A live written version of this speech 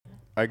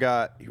I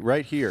got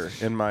right here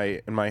in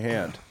my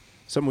hand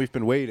something we've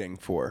been waiting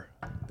for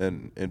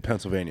in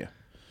Pennsylvania.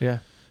 Yeah.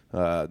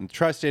 In the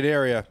tri-state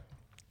area.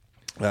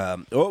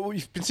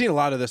 We've been seeing a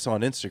lot of this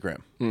on Instagram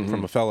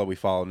from a fellow we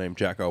follow named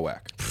Jack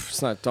Owak.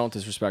 It's not. Don't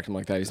disrespect him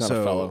like that. He's not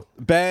a fellow.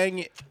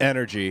 Bang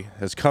Energy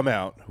has come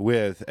out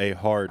with a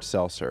hard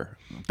seltzer.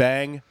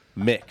 Bang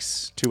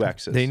Mix, 2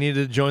 X's. They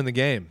needed to join the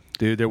game,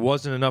 dude. There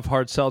wasn't enough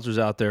hard seltzers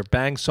out there.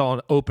 Bang saw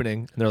an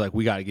opening, and they're like,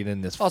 "We got to get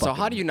in this." Also,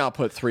 how do you not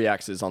put 3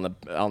 X's on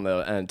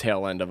the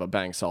tail end of a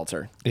Bang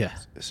seltzer? Yeah.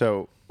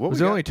 So what Was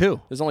there only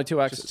 2? There's only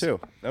 2 X's. Just 2.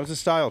 That was a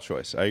style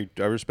choice. I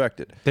respect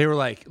it. They were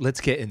like,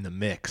 "Let's get in the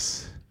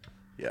mix."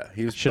 Yeah,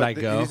 he was. Should I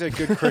go? He's a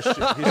good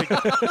Christian.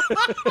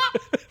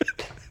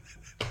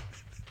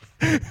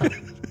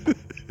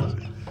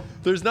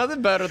 There's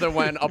nothing better than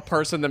when a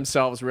person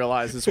themselves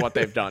realizes what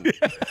they've done.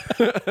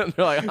 They're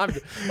like, I'm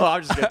just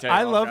going to take it.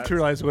 I love to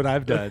realize what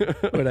I've done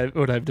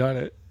when I've done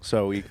it.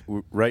 So we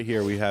right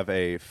here we have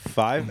a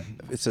 5.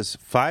 It says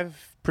 5%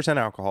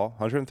 alcohol,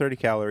 130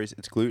 calories.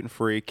 It's gluten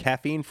free,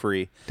 caffeine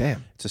free.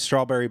 Damn. It's a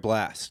strawberry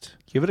blast.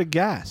 Give it a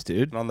gas,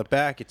 dude. And on the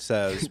back it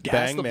says Gas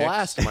Bang the Mix.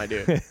 blast, my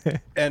dude.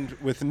 And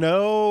with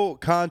no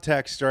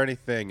context or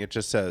anything, it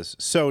just says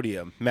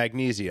sodium,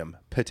 magnesium,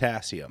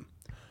 potassium.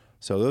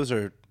 So those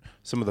are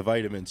some of the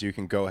vitamins you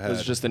can go ahead.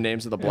 Those are just the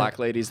names of the black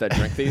ladies that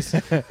drink these.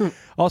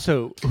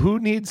 Also, who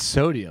needs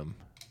sodium?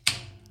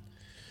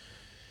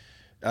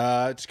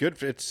 It's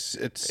good. It's.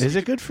 Is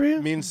it good for you?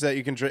 It means that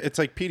you can drink. It's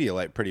like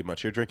Pedialyte, pretty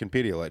much. You're drinking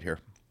Pedialyte here.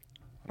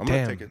 I'm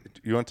Damn. gonna take it.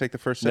 You want to take the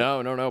first sip?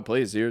 No,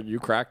 please. You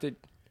cracked it.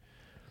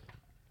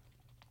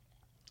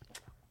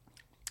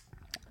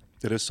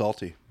 It is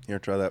salty. Here,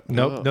 try that.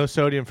 Nope, no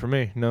sodium for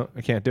me. No,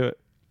 I can't do it.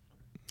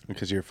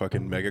 Because you're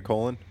fucking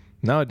megacolon.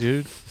 No,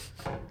 dude.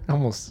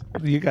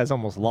 You guys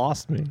almost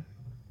lost me.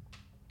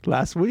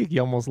 Last week, you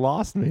almost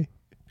lost me.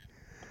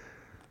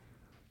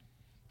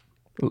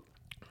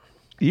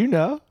 You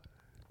know?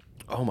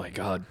 Oh my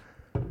God.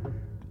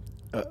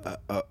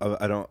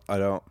 I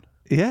don't.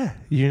 Yeah,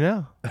 you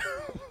know.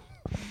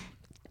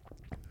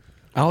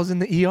 I was in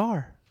the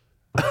ER.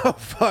 Oh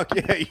fuck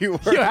yeah, you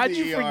were. Yo, how'd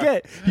you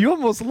forget? You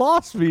almost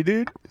lost me,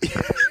 dude.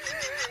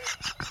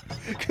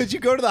 Because you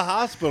go to the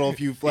hospital if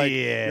you like.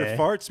 Yeah. Your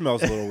fart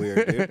smells a little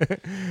weird,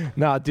 dude.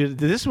 No, dude,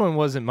 this one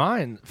wasn't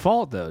mine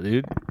fault though,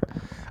 dude.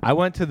 I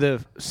went to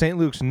the St.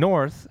 Luke's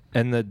North,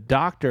 and the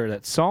doctor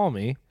that saw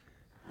me,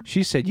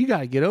 she said, "You got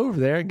to get over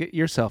there and get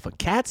yourself a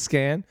CAT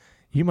scan.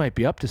 You might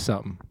be up to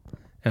something."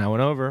 And I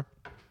went over,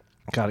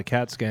 got a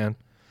CAT scan.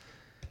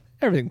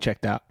 Everything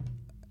checked out.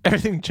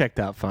 Everything checked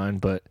out fine,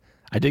 but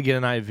I did get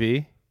an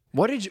IV.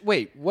 What did you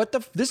wait? What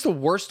the? This is the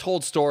worst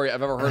told story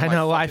I've ever heard. I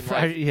know. My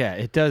fucking life. Yeah,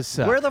 it does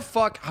suck. Where the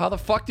fuck? How the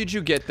fuck did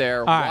you get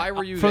there? right, Why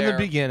were you from there? the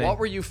beginning. What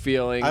were you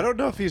feeling? I don't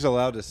know if he's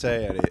allowed to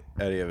say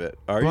any of it.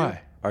 Are Why? you?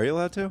 Are you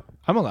allowed to?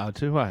 I'm allowed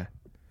to. Why?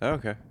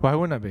 Okay. Why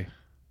wouldn't I be?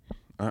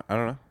 I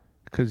don't know.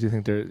 Because you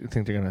think they're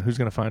gonna? Who's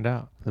gonna find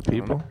out? The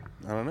people?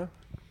 I don't know.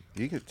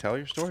 You can tell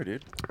your story,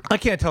 dude. I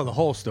can't tell the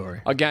whole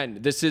story. Again,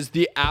 this is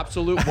the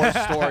absolute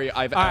worst story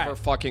I've All ever right.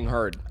 fucking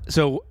heard.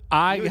 So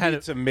I You had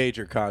need some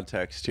major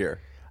context here.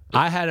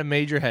 I had a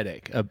major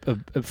headache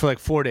for like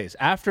 4 days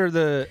after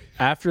the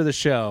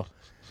show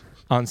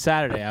on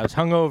Saturday. I was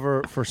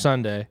hungover for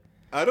Sunday.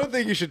 I don't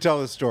think you should tell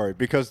this story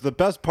because the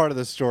best part of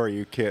the story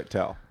you can't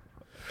tell.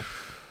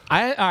 All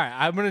right,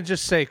 I'm gonna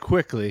just say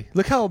quickly.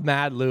 Look how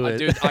mad Lou is.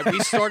 Dude, we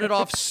started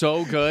off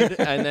so good,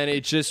 and then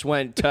it just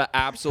went to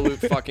absolute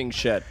fucking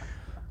shit.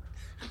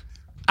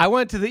 I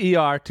went to the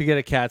ER to get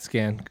a CAT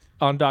scan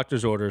on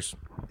doctor's orders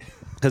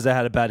because I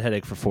had a bad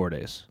headache for 4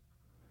 days.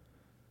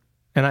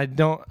 And I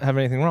don't have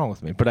anything wrong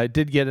with me, but I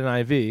did get an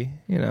IV,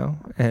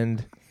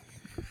 and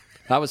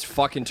That was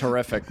fucking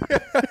terrific.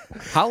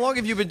 How long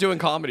have you been doing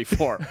comedy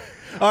for?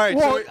 All right,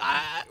 Well, so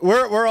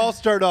we're all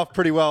started off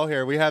pretty well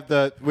here. We had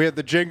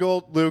the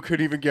jingle Lou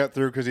couldn't even get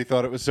through because he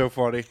thought it was so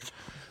funny.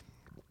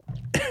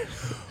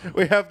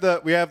 we have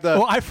the.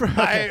 Well, I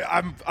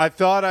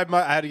thought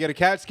I had to get a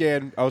CAT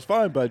scan. I was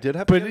fine, but I did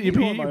have. but to get a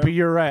needle on my but arm.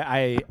 you're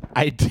right.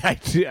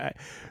 I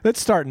let's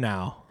start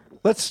now.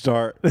 Let's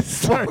start.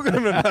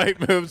 Welcome to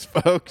Night Moves,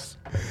 folks.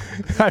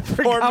 I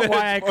forgot minutes,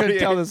 why I couldn't 48.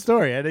 tell the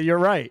story. And you're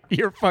right.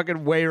 You're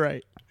fucking way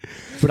right.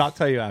 But I'll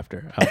tell you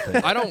after.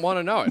 I don't want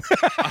to know it.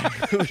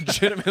 I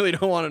legitimately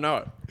don't want to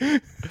know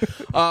it.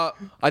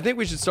 I think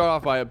we should start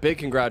off by a big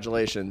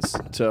congratulations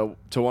to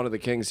one of the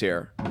kings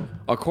here.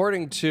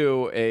 According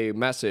to a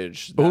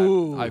message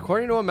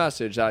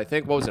that I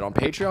think, what was it, on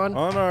Patreon?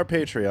 On our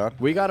Patreon.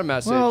 We got a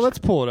message Well, let's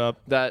pull it up.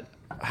 that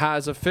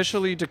has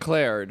officially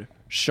declared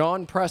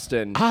Sean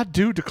Preston I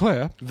do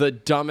declare. the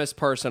dumbest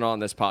person on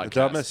this podcast.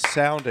 Dumbest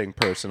sounding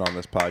person on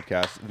this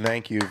podcast.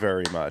 Thank you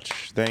very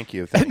much. Thank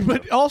you. Thank you.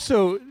 But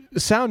also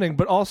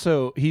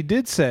he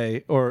did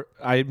say, or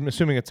I'm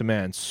assuming it's a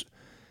man.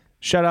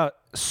 Shout out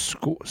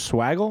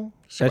Swaggle?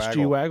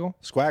 SG Waggle?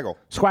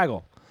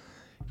 Squaggle.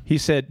 He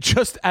said,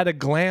 just at a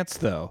glance,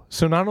 though.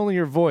 So not only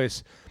your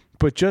voice,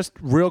 but just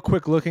real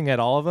quick looking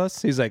at all of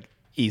us, he's like,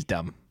 he's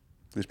dumb.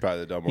 He's probably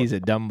the dumb one. He's a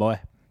dumb boy.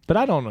 But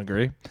I don't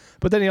agree.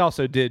 But then he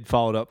also did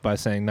follow it up by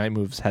saying Night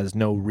Moves has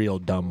no real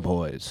dumb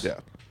boys.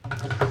 Yeah.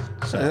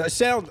 I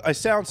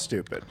sound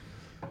stupid.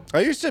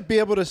 I used to be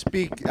able to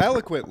speak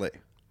eloquently,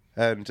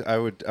 and I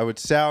would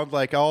sound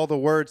like all the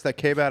words that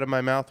came out of my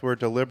mouth were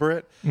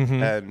deliberate.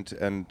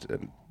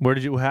 And Where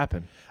did you? What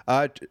happened?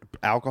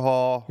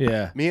 alcohol.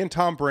 Yeah. Me and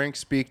Tom Brink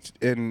speak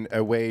in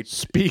a way.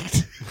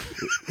 Speaked.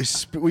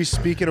 We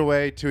speak in a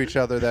way to each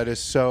other that is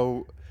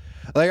so.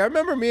 Like, I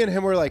remember me and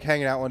him were like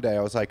hanging out one day.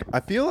 I was like, I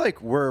feel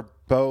like we're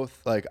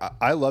both like,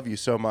 I love you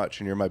so much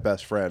and you're my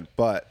best friend,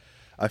 but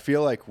I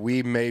feel like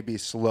we may be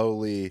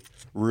slowly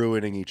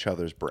ruining each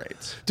other's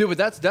brains. Dude, but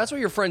that's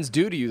what your friends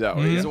do to you, though.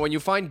 Is when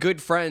you find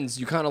good friends,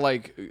 you kind of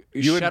like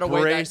You shed away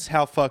embrace that.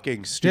 how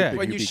fucking stupid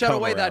When you you shed become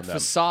away that around them.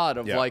 facade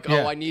of Yeah. like,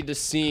 Yeah. oh, I need to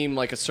seem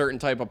like a certain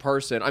type of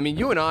person. I mean,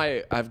 you and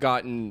I have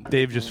gotten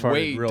Dave just farted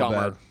way real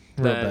dumber bad.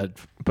 Real than- bad.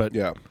 But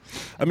Yeah.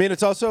 I mean,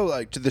 it's also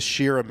like to the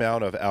sheer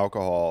amount of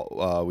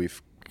alcohol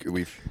we've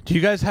do you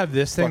guys have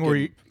this thing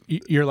where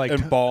you're like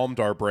embalmed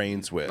our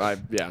brains with.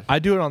 Yeah. I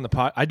do it on the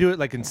pod. I do it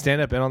like in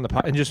stand up and on the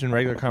pod and just in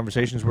regular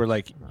conversations where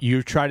like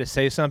you try to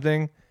say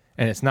something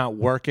and it's not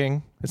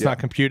working. It's not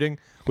computing,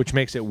 which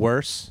makes it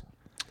worse.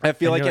 I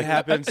feel And like you're it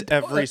like, happens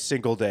every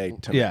single day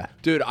to me. Yeah.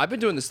 Dude, I've been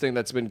doing this thing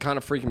that's been kind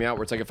of freaking me out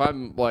where it's like if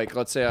I'm like,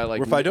 let's say I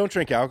like, Or if I don't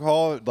drink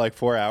alcohol, like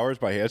 4 hours,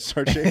 my hands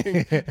start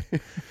shaking.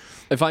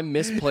 if I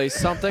misplace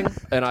something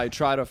and I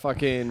try to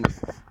fucking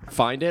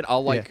find it,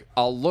 I'll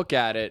look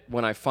at it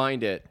when I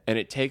find it and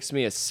it takes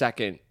me a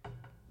second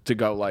to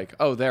go like,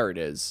 oh, there it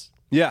is.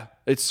 Yeah.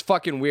 It's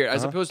fucking weird.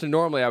 As opposed to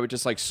normally I would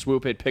just like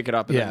swoop it, pick it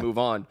up, and Yeah. then move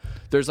on.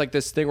 There's like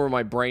this thing where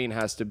my brain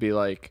has to be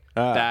like,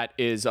 that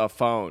is a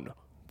phone.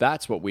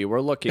 That's what we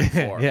were looking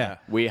for. Yeah.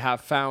 We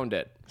have found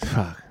it.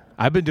 Fuck.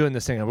 I've been doing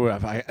this thing where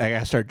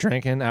I start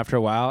drinking after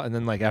a while, and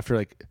then like after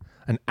like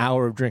an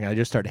hour of drinking, I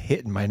just start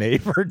hitting my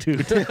neighbor,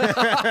 dude.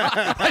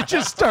 I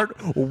just start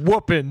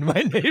whooping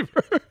my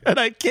neighbor, and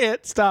I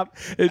can't stop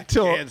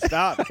until can't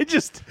stop.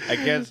 I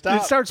can't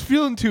stop. It starts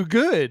feeling too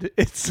good.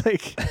 It's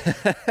like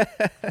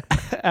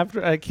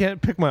after I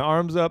can't pick my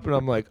arms up, and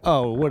I'm like,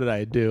 oh, what did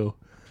I do?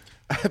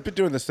 I've been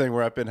doing this thing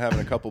where I've been having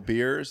a couple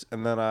beers,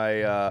 and then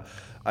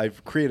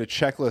I've created a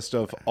checklist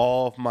of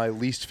all of my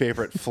least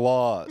favorite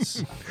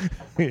flaws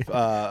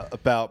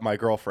about my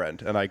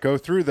girlfriend, and I go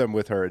through them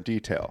with her in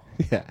detail.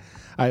 Yeah,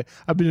 I've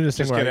been doing this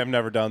thing Just where kidding, I've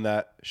never done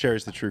that.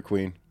 Sherry's the true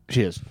queen.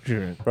 she is.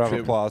 Round of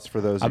applause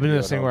for those. I've been doing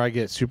this thing where I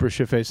get super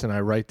shit faced and I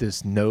write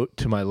this note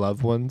to my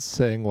loved ones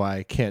saying why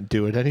I can't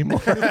do it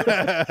anymore.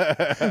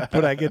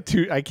 But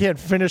I can't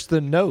finish the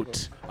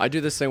note. I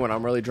do this thing when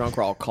I'm really drunk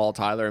where I'll call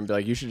Tyler and be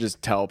like, you should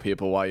just tell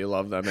people why you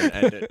love them and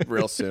end it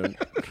real soon.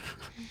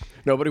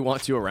 Nobody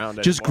wants you around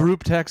anymore. Just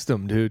group text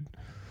them, dude.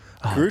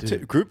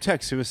 Group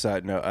text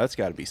suicide note. That's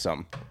got to be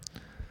something.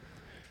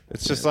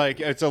 It's just like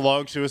it's a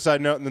long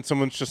suicide note, and then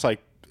someone's just like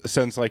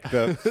sends like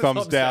the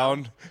thumbs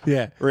down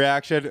Yeah.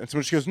 reaction, and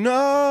someone just goes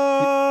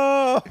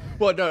no.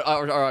 Well, no,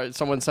 or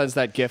someone sends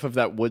that gif of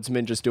that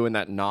woodsman just doing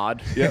that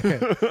nod. Yeah,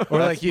 Or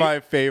that's like my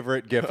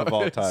favorite gif of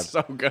all time. It's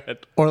so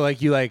good. Or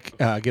like you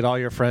get all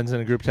your friends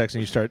in a group text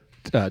and you start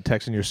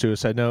texting your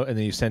suicide note and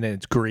then you send it,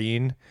 it's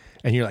green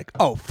and you're like,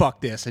 oh, fuck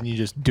this. And you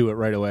just do it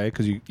right away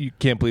because you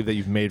can't believe that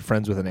you've made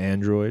friends with an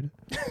android.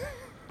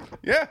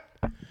 Yeah,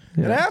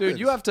 it happens. Dude,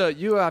 you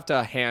have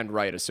to hand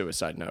write a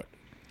suicide note.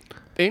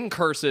 In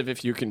cursive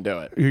if you can do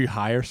it. You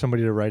hire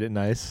somebody to write it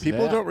nice.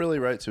 People Yeah. don't really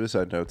write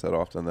suicide notes that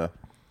often, though.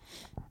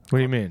 What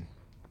do you mean?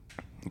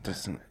 It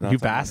doesn't.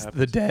 You've asked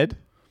the dead?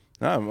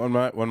 No,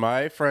 when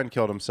my friend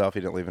killed himself, he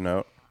didn't leave a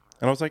note,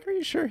 and I was like, "Are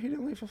you sure he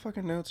didn't leave a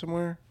fucking note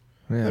somewhere?"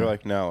 Yeah. They're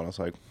like, "No," and I was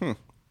like,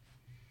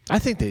 I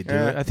think they do.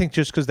 Yeah. I think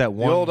just because that The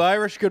one. old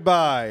Irish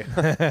goodbye."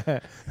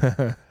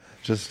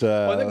 Just.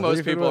 Well, I think most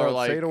leave it people are without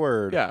like, saying a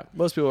word. yeah,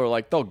 most people are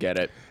like, they'll get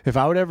it. If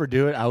I would ever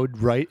do it, I would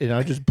write and I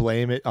would just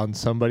blame it on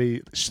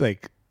somebody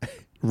like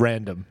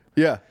random.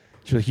 Yeah.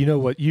 She's like, you know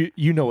what,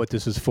 you know what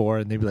this is for,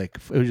 and they'd be like,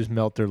 it would just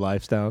melt their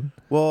lives down.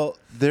 Well,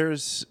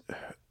 there's.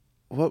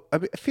 Well, I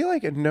feel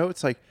like a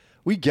note's like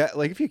we get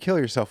like if you kill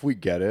yourself, we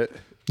get it.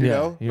 You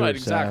know, you were Right,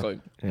 sad. exactly.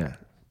 Yeah,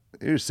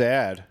 you're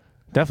sad.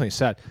 definitely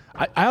sad.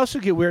 I also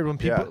get weird when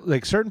people Yeah.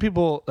 like certain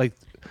people like.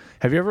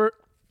 Have you ever?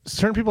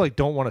 Certain people like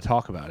don't want to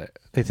talk about it.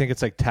 They think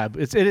it's like taboo.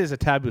 It is a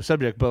taboo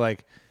subject, but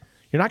like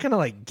you're not gonna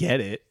like get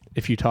it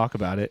if you talk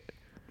about it.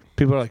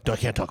 People are like, I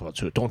can't talk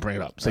about it. Don't bring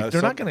it up. It's like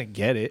they're not gonna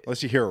get it.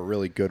 Unless you hear a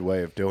really good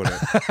way of doing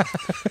it.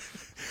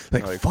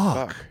 Like, Like,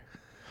 fuck.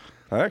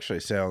 That actually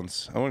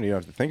sounds. I wouldn't even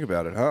have to think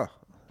about it, huh?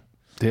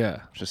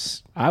 Yeah,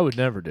 Just I would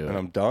never do and it.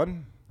 I'm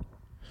done.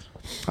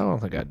 I don't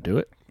think I'd do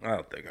it. I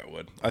don't think I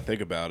would. I think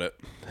about it.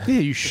 Yeah,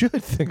 you should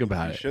think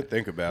about You it. should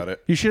think about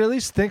it. You should at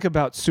least think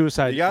about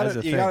suicide You as a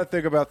gotta thing. you gotta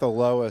think about the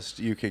lowest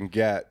you can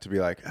get to be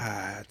like,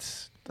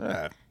 it's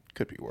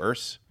could be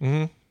worse.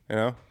 Mm-hmm. You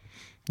know?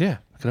 Yeah,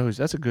 I could always.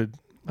 That's a good.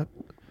 I have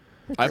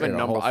a Create a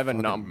number. whole I have a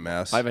fucking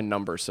mess. I have a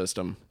number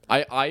system.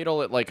 I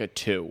idle at like a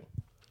 2,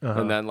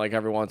 and then like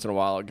every once in a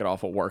while I get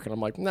off at work and I'm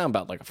like, nah, I'm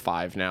about like a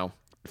 5 now.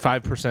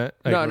 5%?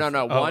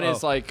 No.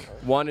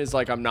 One is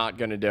like I'm not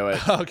gonna do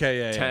it. Okay,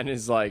 yeah. 10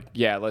 is like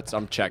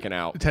I'm checking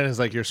out. 10 is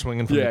like you're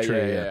swinging from the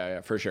tree.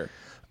 Yeah, for sure.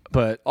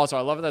 But Also,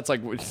 I love it. It's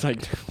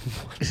like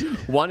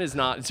 1 is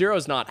not 0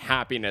 is not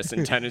happiness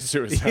and 10 is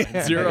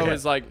suicide. 0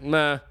 is like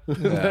meh.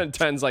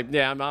 10's like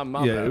I'm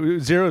out.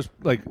 0 is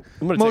like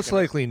gonna most take a-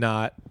 likely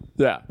not.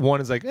 Yeah, 1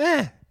 is like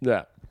eh.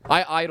 yeah.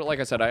 I idle, like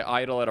I said, I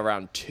idle at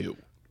around 2.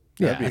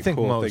 Yeah, That'd be I a think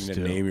cool most thing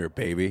do. to name your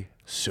baby.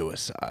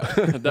 Suicide.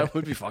 That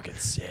would be fucking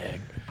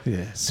sick.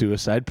 Yeah,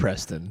 suicide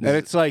Preston. And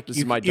it's like This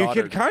is you, my you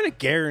daughter. can kind of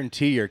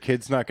guarantee your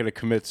kid's not going to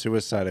commit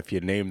suicide if you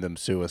name them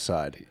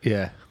suicide.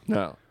 Yeah.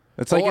 No.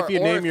 It's like Or- if you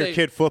or name if your they-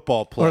 kid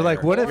football player.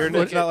 like, what if-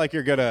 it's not like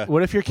you're gonna.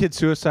 What if your kid's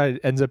suicide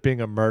ends up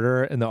being a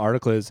murder and the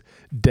article is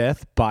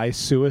death by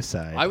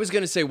suicide? I was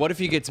gonna say, what if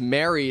he gets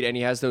married and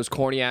he has those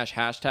corny ass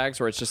hashtags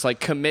where it's just like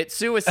commit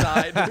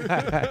suicide?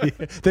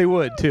 They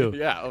would too.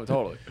 Yeah. Oh,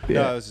 totally.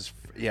 No, it was just,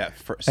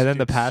 And then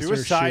the pastor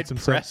suicide shoots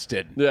himself.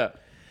 Preston, Yeah.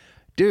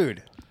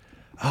 dude.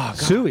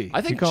 Suey.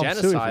 I think You call him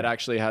genocide Suey.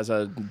 actually has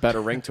a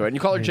better ring to it. And you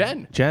call her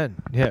Jen. Jen.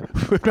 Yeah.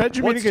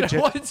 Imagine What's meeting a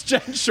Jen. what's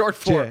Jen short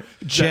for?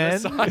 Jen.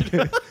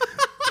 Genocide.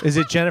 Is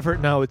it Jennifer?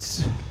 No,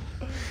 it's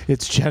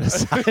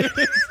genocide.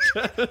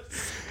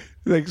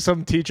 Like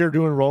some teacher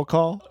doing roll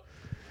call.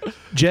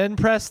 Jen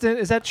Preston.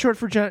 Is that short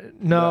for Jen?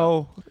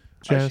 No. I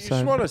just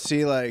Genocide. want to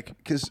see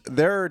because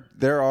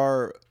there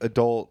are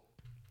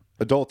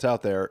adults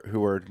out there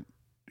who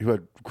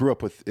grew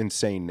up with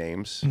insane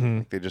names.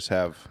 Like they just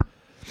have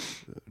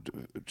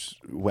just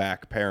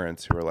whack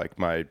parents who are like,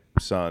 my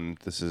son,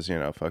 this is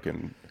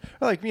fucking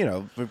like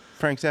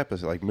Frank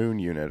Zappa's like Moon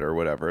Unit or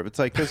whatever. It's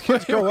like those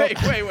kids grow up.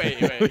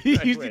 Wait.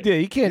 Yeah,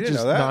 you can't didn't just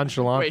know that?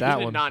 nonchalant Wait, he that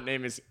did one. not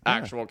name his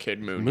actual kid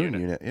Moon, Moon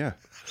Unit. Unit, yeah,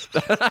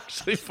 That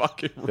actually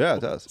fucking yeah,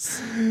 it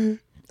does.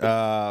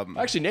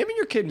 Actually, naming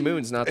your kid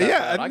Moon's not that Yeah,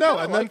 bad. I no,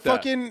 kinda and then like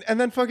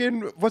that.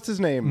 fucking what's his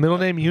name? Middle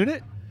name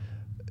Unit?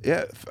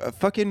 Yeah,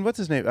 fucking what's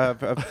his name?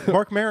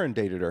 Mark Maron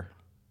dated her.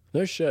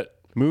 No shit.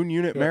 Moon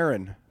Unit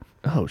Maron.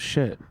 Oh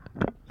shit.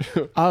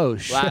 Oh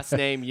shit. Last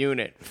name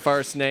Unit,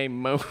 first name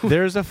Moon.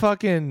 There's a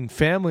fucking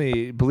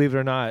family, believe it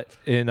or not,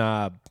 in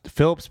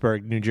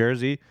Phillipsburg, New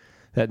Jersey,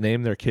 that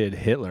named their kid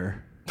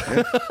Hitler.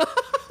 Yeah,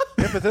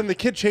 but then the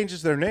kid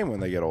changes their name when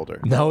they get older.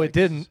 No, it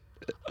didn't.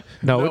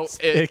 No, No,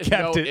 it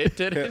kept no, it. it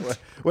didn't.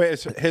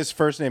 Wait, his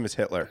first name is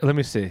Hitler. Let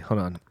me see. Hold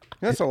on.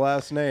 That's the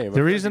last name.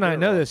 The reason I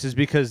know this is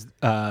because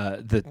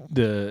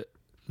the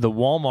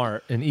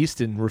Walmart in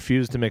Easton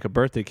refused to make a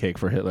birthday cake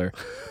for Hitler,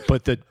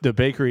 but the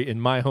bakery in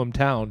my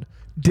hometown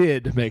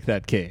did make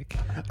that cake.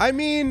 I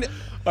mean,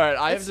 All right,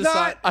 I've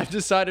It's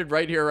decided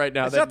right here, right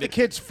now it's that not the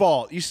kid's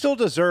fault. You still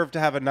deserve to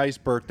have a nice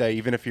birthday,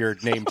 even if you're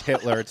named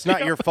Hitler. It's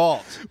not your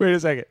fault. Wait a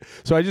second.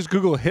 So I just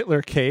Google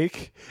Hitler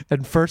cake,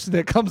 and first thing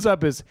that comes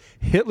up is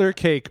Hitler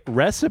cake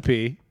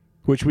recipe,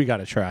 which we got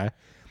to try.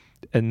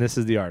 And this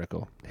is the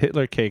article.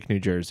 Hitler cake, New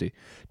Jersey.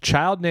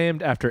 Child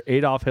named after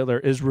Adolf Hitler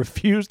is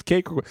refused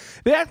cake.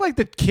 They act like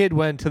the kid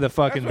went to the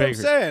fucking That's what I'm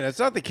bakery. saying. It's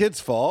not the kid's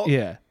fault.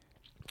 Yeah.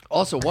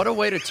 Also, what a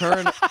way to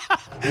turn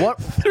what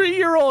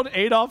 3-year-old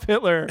Adolf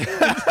Hitler.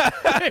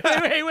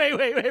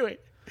 wait.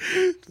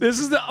 This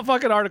is the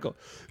fucking article.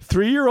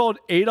 3-year-old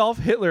Adolf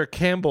Hitler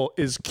Campbell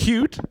is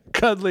cute,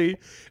 cuddly,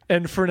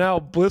 and for now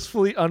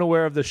blissfully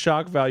unaware of the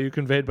shock value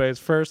conveyed by his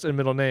first and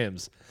middle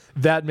names.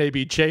 That may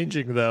be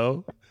changing,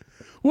 though.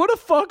 What a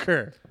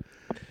fucker.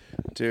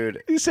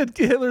 Dude. He said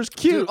Hitler's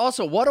cute. Dude,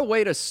 also, what a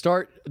way to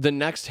start the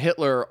next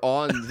Hitler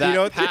on that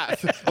know what?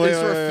 path. Wait,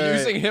 is wait,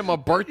 refusing him a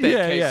birthday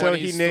Yeah, cake yeah. when So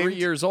he he's named- 3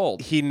 years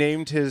old. He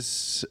named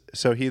his.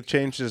 So he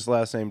changed his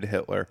last name to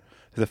Hitler.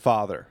 The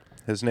father.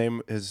 His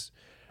name is.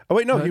 Oh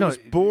wait, no, he was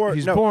born.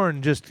 He's no,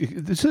 born just.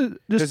 This is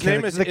just His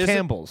name is the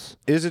Campbells.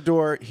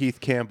 Isidore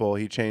Heath Campbell.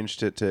 He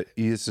changed it to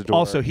Isidore.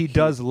 Also, he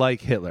does like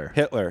Hitler.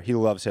 Hitler. He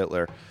loves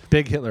Hitler.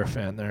 Big Hitler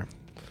fan there.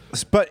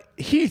 But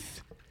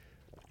Heath.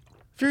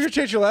 If you're gonna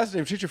change your last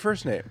name, change your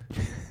first name.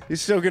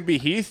 He's still gonna be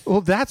Heath. Well,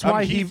 that's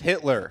why Heath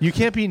Hitler. You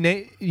can't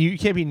be you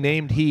can't be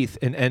named Heath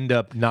and end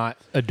up not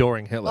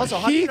adoring Hitler. Also,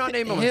 how do you Heath not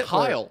name him Hitler.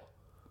 Heil?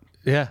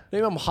 yeah.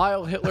 Name him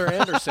Heil Hitler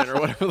Anderson or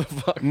whatever the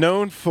fuck.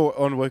 Known for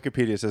on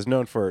Wikipedia it says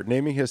known for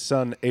naming his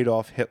son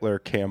Adolf Hitler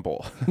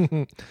Campbell.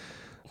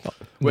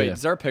 Wait, Yeah.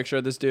 is there a picture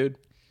of this dude?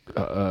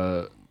 Not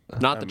the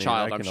I mean,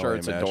 child. I I'm can sure only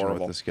it's imagine adorable.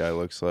 What this guy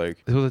looks like.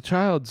 So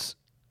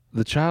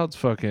the child's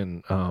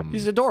fucking.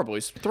 He's adorable.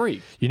 He's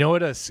 3. You know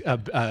what a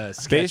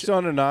sketch. Based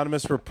on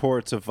anonymous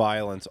reports of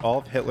violence, all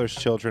of Hitler's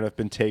children have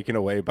been taken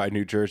away by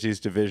New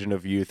Jersey's Division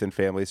of Youth and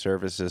Family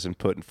Services and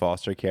put in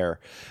foster care.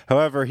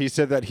 However, he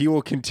said that he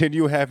will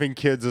continue having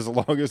kids as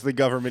long as the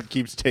government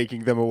keeps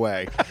taking them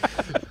away.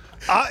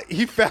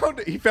 He found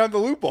the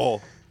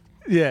loophole.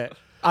 Yeah.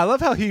 I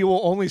love how he will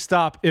only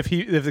stop if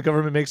the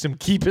government makes him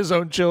keep his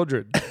own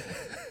children.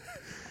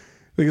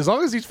 Like, as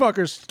long as these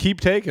fuckers keep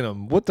taking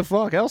them, what the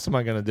fuck else am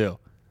I gonna do?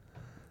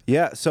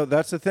 Yeah, so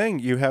that's the thing.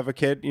 You have a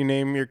kid, you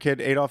name your kid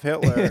Adolf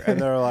Hitler, and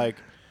they're like,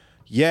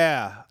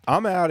 Yeah,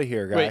 I'm out of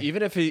here, guy. Wait,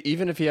 even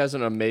if he has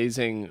an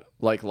amazing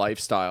like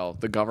lifestyle,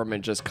 the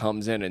government just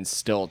comes in and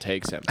still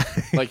takes him.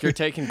 Like you're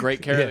taking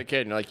great care of the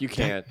kid, and you're like you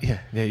can't. Yeah,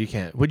 you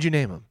can't. What'd you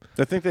name him?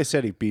 I think they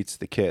said he beats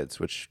the kids,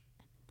 which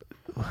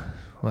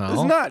Well,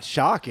 is not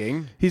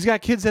shocking. he's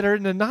got kids that are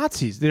into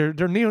Nazis. They're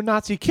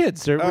neo-Nazi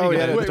kids. They're, Oh, what he are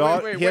had you a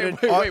gonna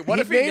do? daughter. wait, what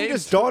he if he named names-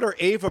 his daughter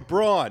Ava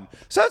Braun?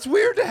 So that's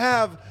weird to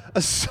have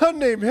a son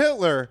named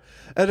Hitler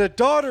and a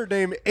daughter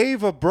named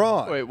Ava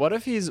Braun. Wait, what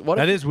if he's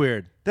That is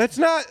weird. That's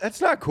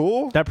not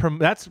cool.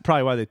 That's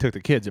probably why they took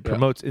the kids. It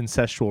promotes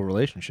incestual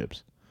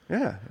relationships.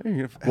 Yeah.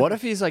 What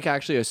if he's like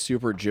actually a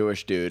super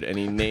Jewish dude and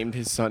he named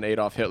his son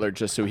Adolf Hitler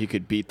just so he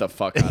could beat the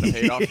fuck out of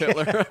Adolf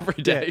Hitler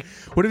every day?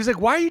 What if he's like,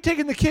 why are you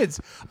taking the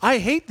kids? I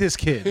hate this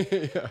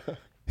kid.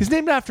 He's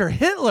named after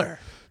Hitler.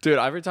 Dude,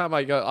 every time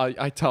I go,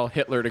 I tell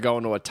Hitler to go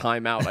into a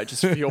timeout. I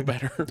just feel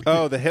better.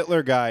 Oh, the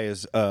Hitler guy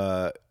is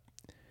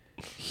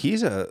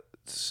he's a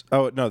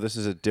oh no, this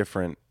is a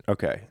different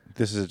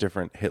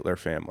Hitler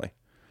family.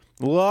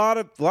 A lot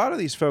of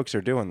these folks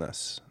are doing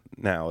this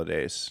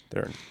nowadays.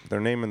 They're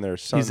naming their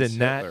sons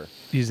Hitler.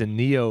 He's a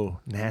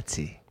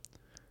neo-Nazi.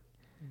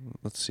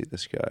 Let's see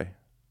this guy.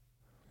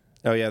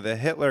 Oh yeah, the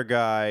Hitler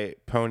guy,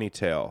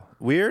 ponytail.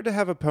 Weird to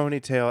have a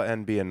ponytail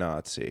and be a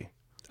Nazi.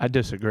 I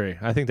disagree.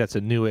 I think that's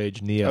a new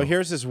age neo. Oh,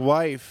 here's his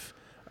wife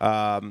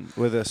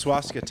with a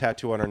swastika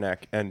tattoo on her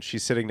neck, and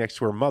she's sitting next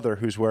to her mother,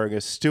 who's wearing a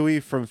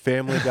Stewie from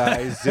Family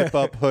Guy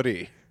zip-up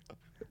hoodie.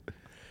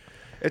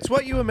 It's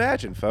what you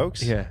imagine,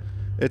 folks. Yeah.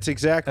 It's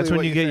exactly. That's when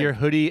what you get think. your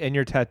hoodie and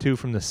your tattoo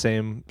from the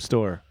same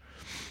store.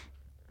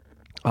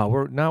 Oh,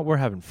 we're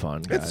having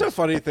fun, guys. It's so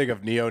funny to think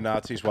of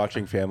neo-Nazis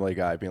watching Family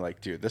Guy, being like,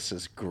 "Dude, this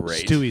is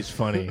great. Stewie's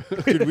funny.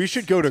 Dude, we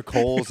should go to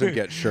Kohl's and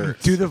get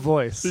shirts." Do the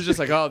voice. He's just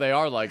like, oh, they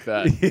are like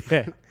that.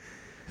 Yeah.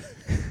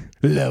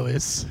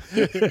 Lois.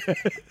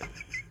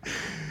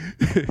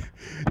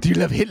 Do you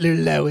love Hitler,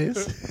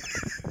 Lois?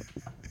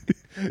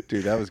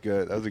 Dude, that was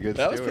good. That was a good.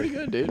 That was Stewie. pretty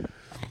good, dude.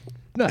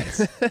 Nice.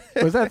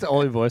 Was that the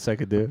only voice I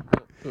could do?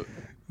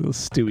 Little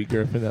Stewie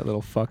Griffin, that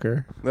little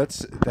fucker.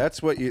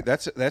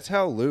 That's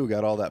how Lou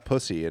got all that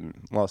pussy in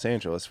Los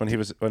Angeles when he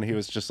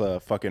was just a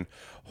fucking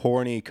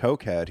horny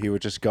cokehead. He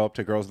would just go up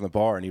to girls in the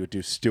bar and he would do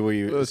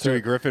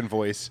Stewie Griffin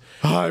voice.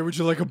 Hi, would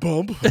you like a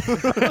bump?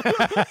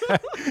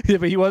 Yeah,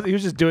 but he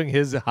was just doing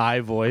his high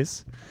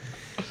voice.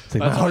 It's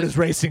like, my heart is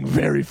racing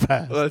very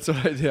fast. That's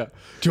what. Yeah.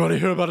 Do you want to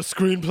hear about a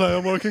screenplay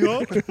I'm working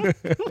on?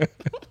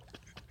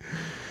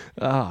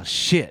 Oh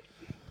shit.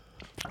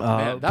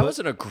 Man, that was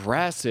an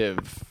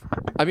aggressive.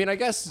 I mean, I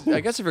guess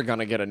if you're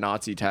gonna get a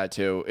Nazi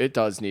tattoo, it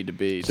does need to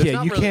be. There's Yeah,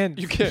 not you really- can't-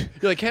 You can't.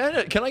 You're like,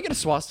 can I get a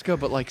swastika,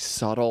 but like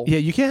subtle? Yeah,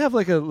 you can't have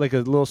like a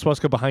little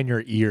swastika behind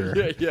your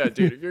ear. Yeah,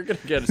 dude. If you're gonna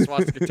get a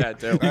swastika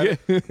tattoo,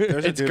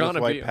 There's a It's dude gonna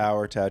with white be-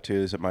 power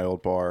tattoos at my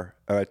old bar,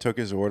 and I took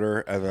his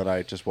order, and then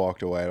I just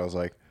walked away, and I was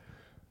like,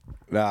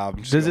 "Nah, I'm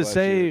just." Does gonna it let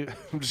say- you-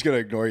 I'm just gonna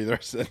ignore you the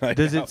rest of the night.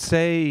 Does now." it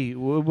say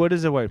what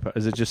is a white power?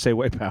 Does it just say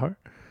white power?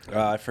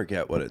 I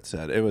forget what it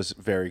said. It was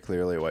very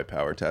clearly a white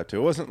power tattoo.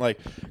 It wasn't like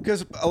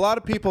because a lot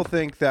of people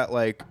think that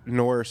like the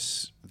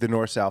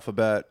Norse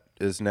alphabet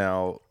is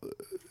now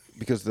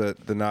because the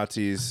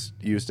Nazis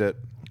used it.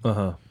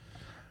 Uh-huh.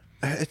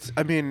 It's.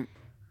 I mean,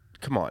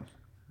 come on.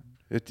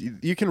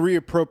 You can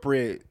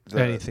reappropriate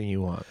Anything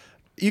you want.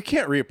 You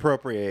can't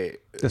reappropriate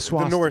The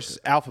swastika. Norse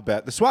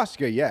alphabet. The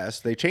swastika,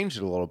 yes, they changed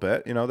it a little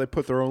bit. You know, they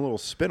put their own little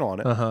spin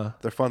on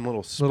it. Their fun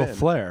little spin. Little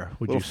flair,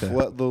 would you say?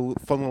 The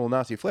fun little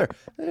Nazi flair.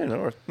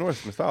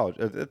 Norse mythology.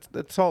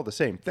 It's all the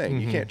same thing.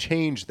 You can't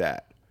change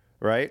that,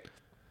 right?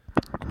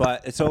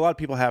 But so a lot of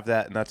people have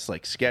that, and that's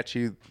like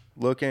sketchy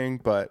looking,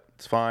 but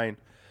it's fine.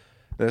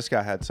 This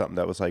guy had something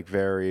that was like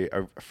very.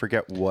 I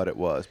forget what it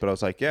was, but I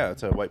was like, yeah,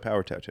 it's a white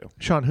power tattoo.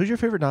 Sean, who's your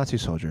favorite Nazi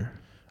soldier?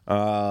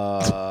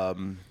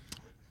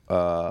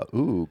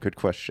 Good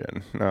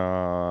question.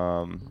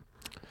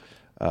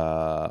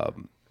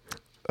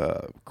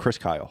 Chris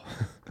Kyle,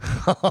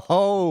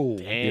 Oh.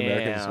 the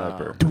American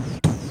Sniper.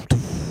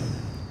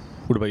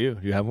 What about you?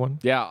 Do you have one?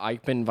 yeah,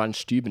 Eichmann von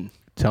Steuben.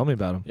 Tell me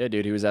about him. Yeah,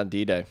 dude, he was on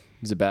D-Day.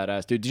 He's a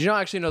badass dude. Did you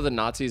actually know the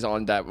Nazis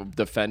on that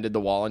defended the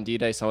wall on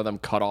D-Day? Some of them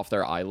cut off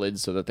their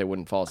eyelids so that they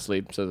wouldn't fall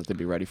asleep, so that they'd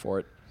be ready for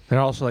it. They're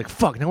also like,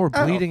 fuck, now we're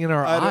bleeding in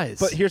our I don't- eyes.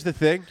 But here's the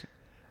thing.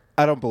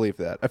 I don't believe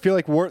that. I feel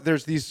like war.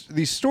 There's these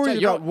stories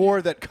you about don't-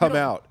 war that come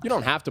out. You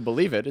don't have to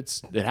believe it.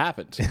 It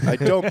happened. I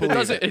don't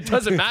believe it. It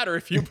doesn't matter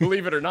if you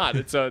believe it or not.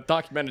 It's a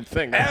documented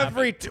thing. that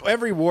happened.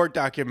 Every war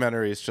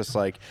documentary is just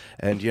like,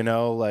 and the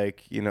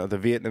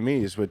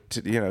Vietnamese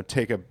would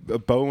take a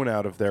bone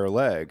out of their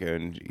leg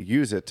and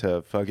use it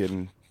to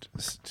fucking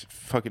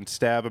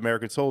stab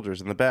American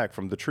soldiers in the back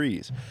from the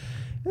trees.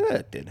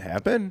 That didn't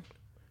happen.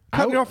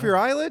 Cutting off your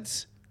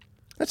eyelids?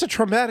 That's a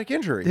traumatic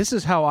injury. this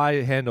is how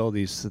I handle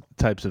these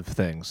types of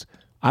things.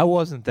 I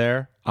wasn't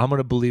there. I'm going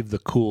to believe the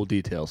cool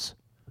details.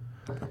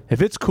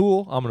 If it's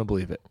cool, I'm going to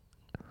believe it.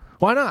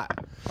 Why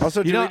not? Also,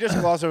 You did know- we just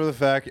gloss over the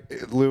fact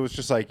Lou was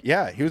just like,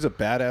 yeah, he was a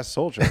badass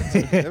soldier.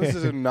 This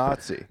is a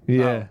Nazi.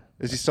 Yeah.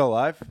 Is he still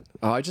alive?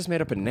 Oh, I just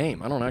made up a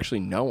name. I don't actually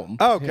know him.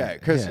 Okay,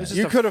 because Yeah. It's just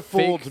you a could have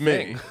fake fooled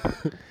me.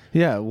 thing.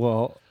 Yeah,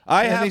 well,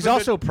 I and he's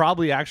happen to- also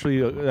probably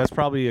actually that's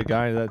probably a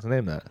guy that's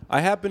named that.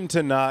 I happen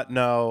to not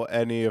know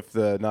any of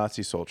the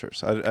Nazi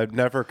soldiers. I've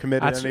never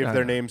committed That's- any of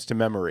their names to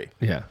memory.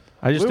 Yeah,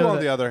 I just Lou, know on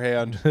the that, other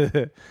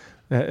hand,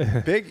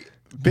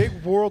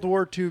 big World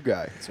War II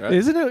guy. That's right.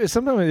 isn't it?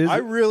 Sometimes it is. I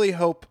really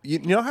hope you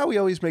know how we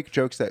always make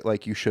jokes that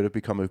like you should have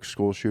become a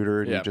school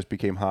shooter and Yeah. you just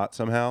became hot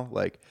somehow.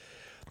 Like,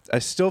 I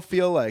still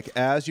feel like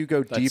as you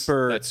go That's-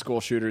 deeper, That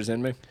school shooter's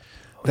in me.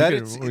 that You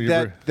it's could- you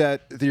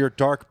that your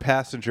dark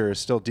passenger is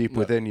still deep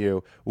within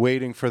you,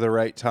 waiting for the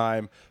right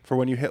time for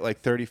when you hit like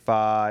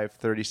 35,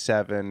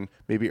 37,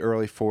 maybe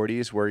early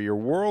 40s, where your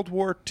World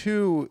War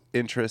II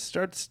interest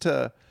starts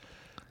to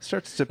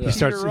peter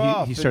starts-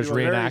 off he starts into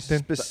a very reenacting.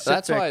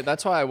 specific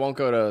That's why I won't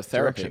go to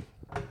therapy. direction.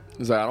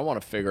 It's like I don't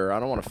want to figure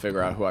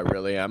out who I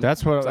really am.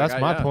 that's what. It's like, That's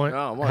my point.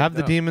 no, I want- Have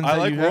the no. demons. I that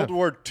like you World have.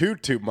 War II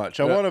too much.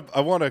 I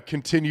want to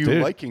continue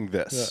Dude. liking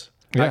this.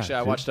 Yeah, Actually, I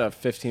dude. watched a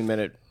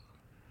 15-minute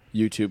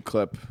YouTube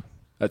clip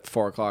at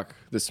 4:00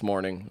 this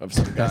morning of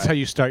some guy. That's how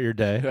you start your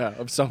day. Yeah,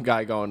 of some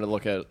guy going to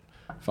look at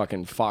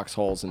fucking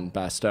foxholes in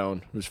Bastogne.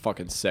 It was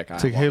fucking sick.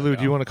 It's like, hey Lou,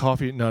 do you want a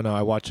coffee? No,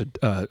 I watched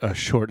a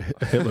short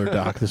Hitler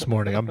doc this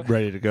morning. I'm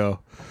ready to go.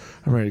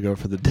 I'm ready to go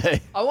for the day.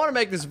 I want to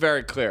make this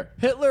very clear.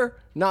 Hitler,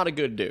 not a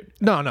good dude.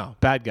 No,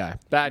 bad guy.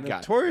 Bad guy.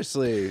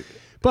 Notoriously,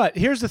 But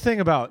here's the thing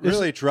about this.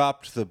 really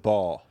dropped the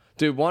ball.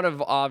 Dude, one of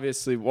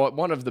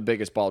the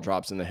biggest ball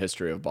drops in the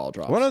history of ball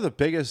drops. One of the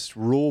biggest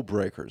rule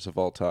breakers of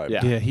all time.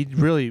 Yeah. Yeah, he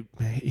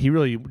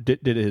really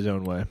did it his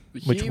own way,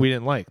 which He- we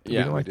didn't like. We Yeah,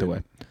 didn't we like the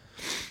way.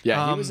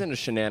 Yeah, he was into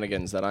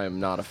shenanigans that I am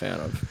not a fan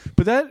of.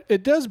 But that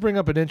it does bring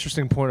up an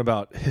interesting point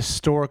about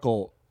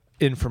historical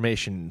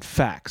information,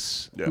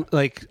 facts. Yeah.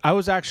 Like I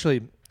was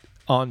actually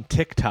on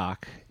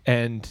TikTok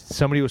and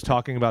somebody was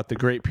talking about the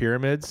Great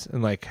Pyramids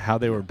and like how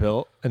they were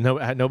built, and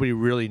nobody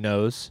really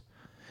knows.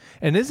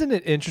 And isn't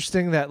it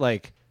interesting that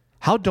like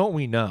how don't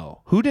we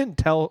know? Who didn't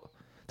tell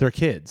their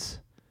kids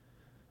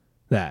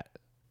that?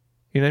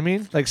 You know what I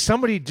mean? Like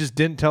somebody just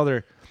didn't tell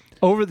their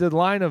over the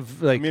line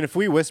of like I mean, if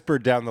we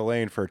whispered down the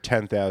lane for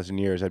 10,000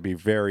 years, I'd be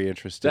very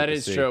interested. That to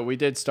is see. true. We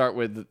did start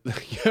with,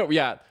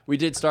 yeah, we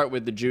did start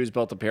with the Jews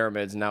built the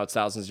pyramids, and now it's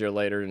thousands of years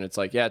later, and it's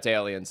like, yeah, it's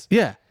aliens.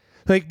 yeah.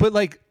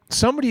 But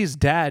somebody's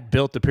dad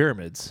built the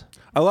pyramids.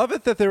 I love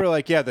it that they were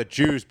like, yeah, the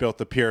Jews built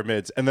the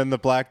pyramids, and then the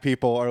black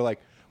people are like,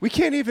 we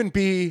can't even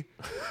be.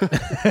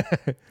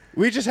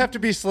 We just have to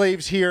be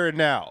slaves here and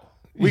now.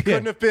 We Yeah.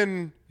 couldn't have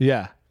been.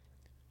 Yeah.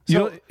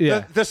 So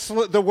yeah.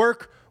 the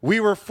work we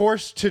were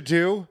forced to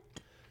do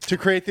to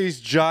create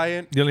these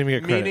giant, You don't even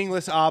get credit.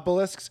 meaningless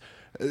obelisks.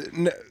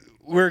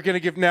 We're gonna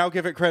give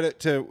it credit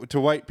to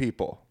white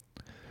people.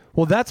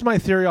 Well, that's my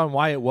theory on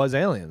why it was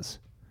aliens.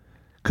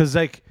 Because,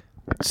 like,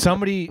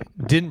 somebody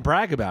didn't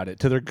brag about it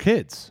to their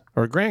kids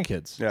or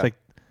grandkids. Yeah.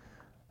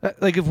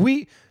 Like if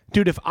we,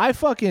 dude, if I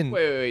fucking,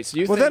 Wait. So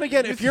you Well, think, then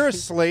again, if you're a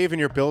slave and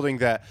you're building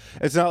that,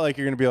 it's not like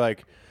you're gonna be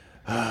like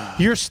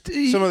you're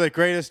some of the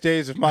greatest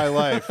days of my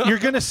life. you're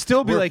gonna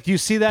still be like, you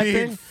see that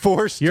being thing?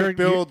 forced You're- to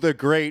build the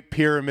Great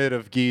Pyramid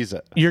of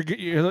Giza.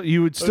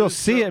 You would still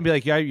see it and be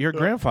like, yeah, your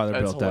grandfather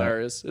that's built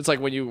hilarious. It's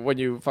like when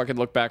you fucking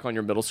look back on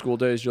your middle school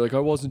days, you're like, I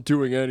wasn't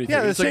doing anything.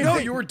 Yeah, the it's like, same no,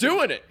 thing. you were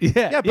doing it. that.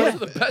 Yeah, Yeah, but, yeah.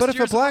 the best but if a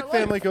years of black my life.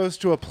 family goes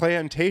to a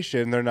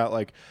plantation, they're not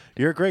like,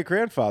 your great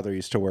grandfather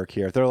used to work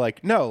here. They're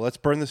like, no, let's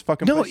burn this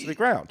fucking No, place to the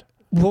ground.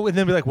 Well, and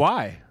then be like,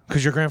 why?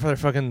 Because your grandfather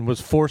fucking was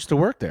forced to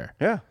work there.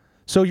 Yeah.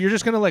 So you're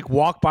just gonna like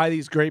walk by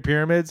these Great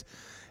Pyramids,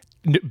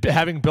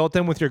 having built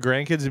them with your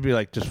grandkids, and be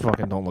like, just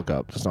fucking don't look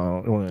up. Just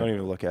don't Don't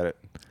even look at it.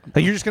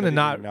 like you're just gonna Don't even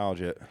not.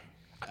 acknowledge it.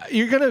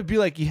 You're gonna be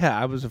like,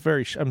 yeah, I'm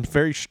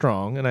very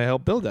strong, and I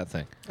helped build that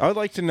thing. I would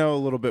like to know a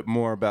little bit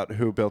more about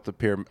who built the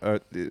pyramid.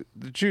 The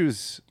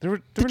Jews.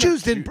 The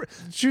Jews didn't.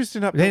 Jews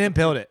did not. They didn't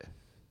build it.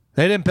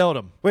 They didn't build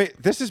them.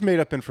 Wait, this is made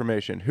up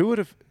information. Who would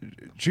have?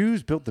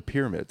 Jews built the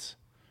pyramids.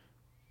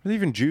 Were they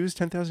even Jews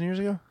 10,000 years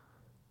ago?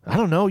 I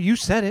don't know. You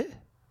said it.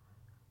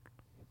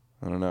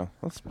 I don't know.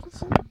 Let's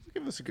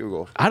give this a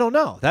Google. I don't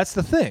know. That's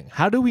the thing.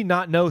 How do we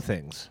not know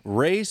things?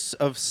 Race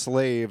of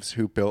slaves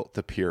who built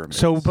the pyramids.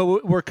 So,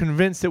 but we're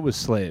convinced it was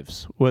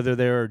slaves, whether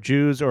they were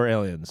Jews or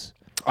aliens.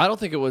 I don't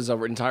think it was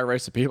an entire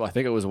race of people. I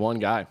think it was one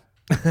guy.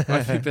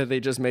 I think that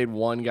they just made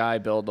one guy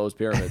build those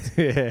pyramids.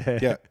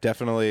 yeah,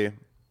 definitely. Just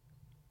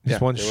Yeah,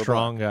 one they were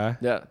strong guy.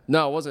 Yeah.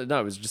 No, it wasn't.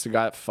 No, it was just a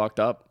guy that fucked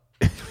up.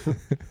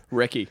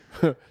 Ricky.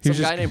 Some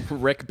just- guy named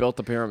Rick built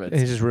the pyramids. And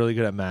he's just really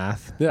good at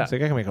math. Yeah. It's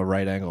like I can make a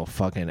right angle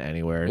fucking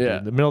anywhere. Yeah.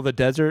 In the middle of the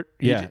desert.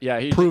 Yeah.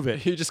 Prove it.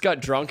 He just got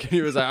drunk and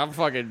he was like,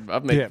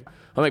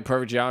 I'll make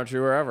perfect geometry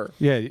wherever.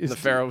 Yeah. And the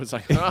Pharaoh was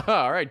like,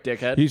 all right,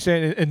 dickhead. You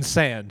saying in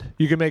sand?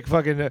 You can make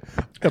fucking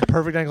a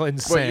perfect angle in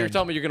sand. Wait, you're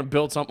telling me you're gonna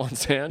build something on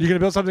sand? You're gonna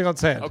build something on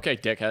sand. Okay,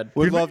 dickhead.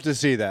 Would love to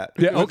see that.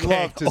 Yeah, Would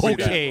okay, love to see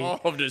okay.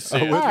 that. Love to see I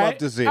it. would All love right,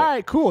 to see All it.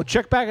 right, cool.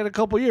 Check back in a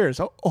couple years.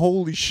 Oh,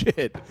 holy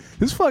shit!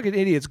 This fucking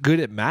idiot's good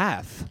at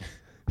math.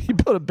 He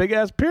built a big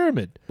ass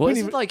pyramid. Well, We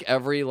isn't didn't like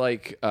every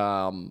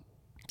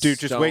Dude,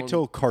 just wait stone-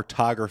 till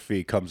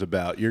cartography comes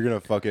about. You're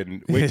gonna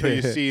fucking wait till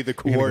you see the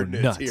You're gonna go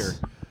coordinates nuts. here.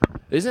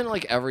 Isn't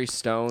like every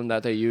stone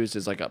that they used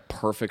is like a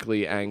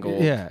perfectly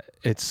angled? Yeah,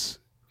 it's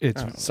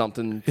It's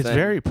something. it's thing.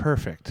 very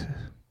perfect.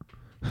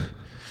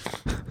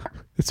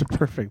 It's a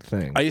perfect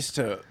thing. I used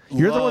to.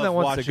 You're the one love that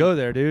wants to watching- go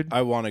there, dude.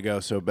 I want to go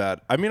so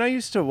bad. I mean, I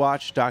used to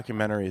watch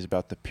documentaries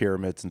about the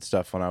pyramids and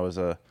stuff when I was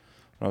a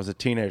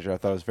teenager. I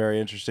thought it was very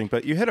interesting.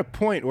 But you hit a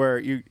point where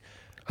you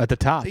At the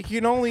top.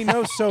 can only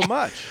know so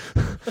much.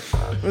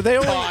 They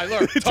only.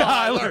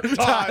 Tyler.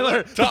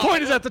 The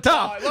point is at the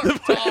top. Tyler.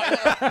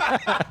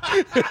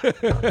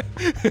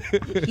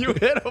 You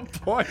hit a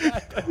point.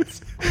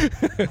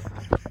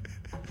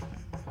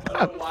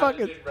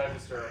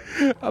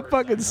 I'm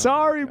fucking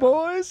sorry,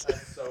 boys.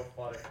 That's so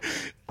funny.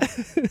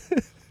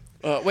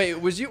 Wait,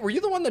 were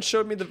you the one that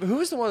showed me who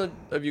was the one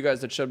of you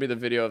guys that showed me the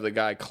video of the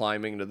guy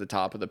climbing to the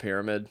top of the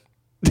pyramid?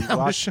 That was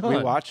watched, we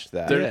Sean. watched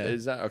that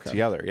Is that okay?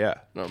 together. Yeah. I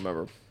don't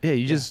remember. Yeah,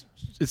 you just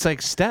it's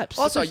like steps.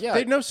 Also, yeah,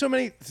 They know so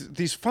many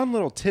these fun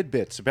little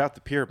tidbits about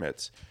the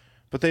pyramids,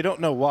 but they don't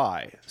know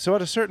why. So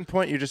at a certain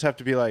point, you just have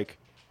to be like,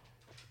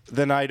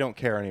 then I don't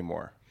care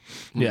anymore.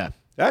 yeah.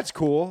 That's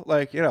cool.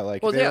 Like, you know,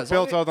 like Well, they're yeah, as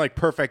long built on like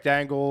perfect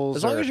angles.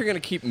 as long or as you're gonna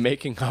keep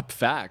making up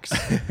facts,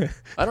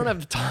 I don't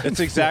have the time. its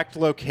exact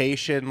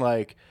location,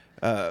 like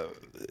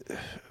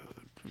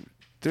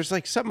there's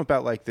like something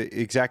about like the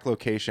exact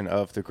location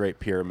of the Great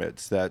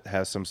Pyramids that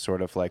has some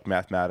sort of like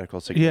mathematical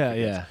Yeah, significance.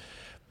 yeah.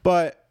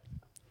 But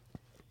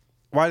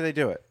why do they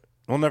do it?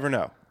 We'll never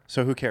know.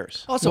 So who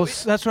cares? Also, Well,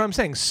 that's what I'm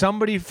saying.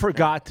 Somebody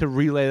forgot to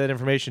relay that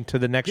information to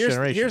the next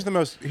generation. Here's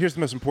the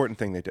most important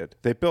thing they did.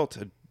 They built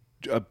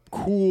a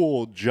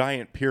cool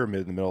giant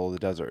pyramid in the middle of the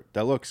desert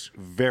that looks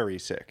very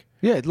sick.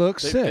 Yeah, it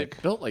looks they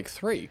sick. built like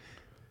 3.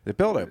 They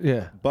built a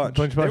Yeah, bunch.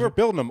 bunch. They were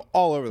building them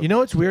all over. You know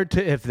what's weird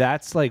to if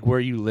that's like where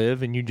you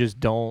live and you just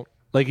don't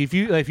like if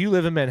you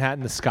live in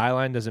Manhattan, the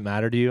skyline doesn't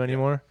matter to you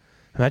anymore.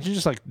 Imagine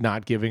just like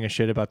not giving a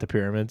shit about the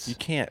pyramids. you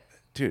can't,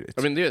 dude. It's,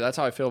 I mean, dude, that's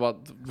how I feel about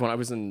when I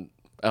was in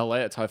LA.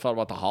 That's how I felt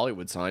about the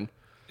Hollywood sign.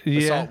 I saw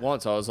Yeah, it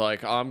once. I was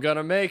like, I'm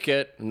gonna make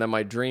it, and then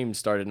my dreams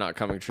started not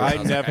coming true. I I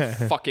was never-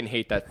 like, I fucking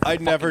hate that. I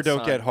never fucking don't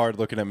sign. get hard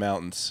looking at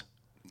mountains.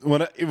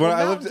 When I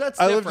mountains, lived that's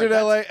I lived in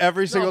different. LA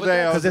every single but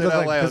day. I that's- was they in look LA.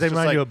 like- I 'cause was they just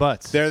remind like, you of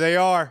butts. There they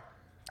are,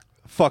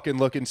 fucking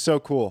looking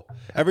so cool.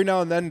 Every now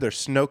and then they're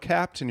snow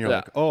capped, and you're Yeah.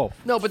 like, oh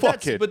No, but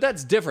fucking.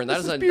 that's different.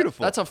 This is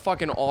beautiful. That's a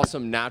fucking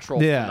awesome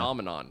natural Yeah.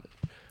 phenomenon.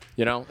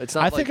 You know, it's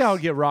not. I like think I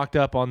would get rocked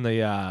up on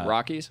the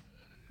Rockies.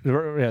 the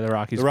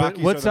Rockies. the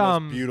Rockies What's are the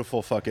most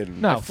beautiful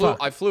fucking. no fuck.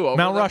 I flew over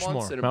Mount them Rushmore.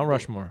 once and- Mount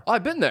Rushmore.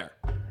 I've been there.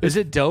 Is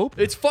it dope?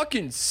 It's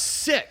fucking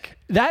sick.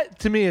 That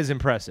to me is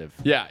impressive.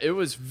 Yeah, it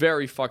was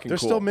very fucking They're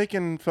cool. still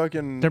making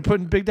fucking. They're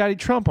putting Big Daddy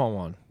Trump on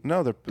one.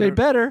 No, They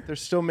better. They're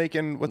still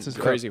making what's his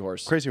Crazy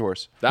Horse. Crazy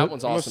Horse. That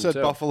one's Almost awesome said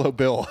too. Buffalo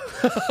Bill.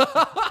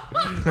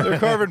 They're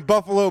carving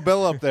Buffalo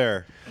Bill up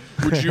there.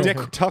 Would you Dick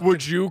Tucker.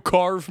 would you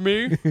carve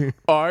me?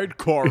 I'd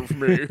carve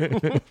me.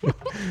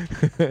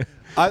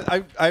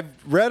 I've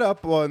read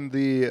up on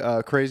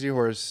the Crazy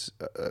Horse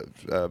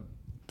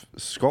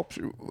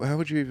sculpture. How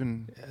would you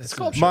even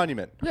Sculpture.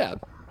 monument? Yeah.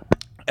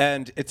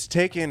 And it's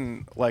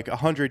taken like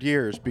 100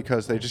 years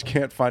because they just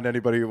can't find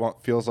anybody who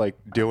feels like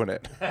doing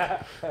it.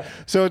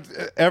 So it's,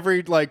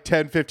 every like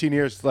 10, 15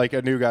 years, like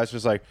a new guy's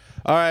just like,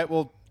 all right,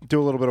 we'll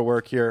do a little bit of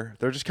work here.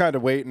 They're just kind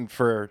of waiting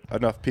for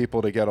enough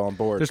people to get on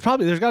board. There's got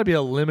to be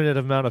a limited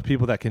amount of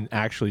people that can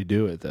actually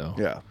do it though.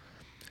 Yeah.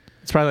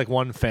 It's probably like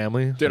one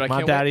family. Dude, Like, I my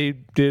can't daddy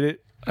did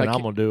it, and I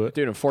I'm can't- gonna do it.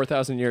 Dude, in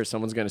 4,000 years,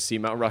 someone's going to see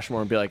Mount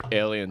Rushmore and be like,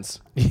 aliens.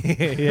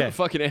 yeah.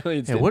 Fucking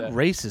aliens Yeah, did what that.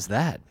 race is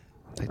that?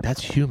 Like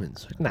that's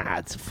humans. Like, nah,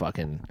 it's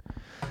fucking.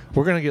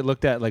 We're gonna get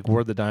looked at like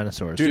we're the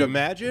dinosaurs. Dude,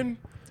 imagine,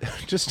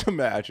 just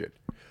imagine.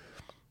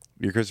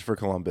 You're Christopher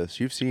Columbus.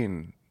 You've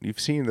seen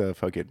the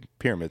fucking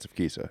pyramids of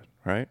Giza,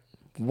 right?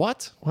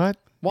 What? What?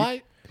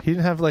 Why? He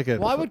didn't have like a.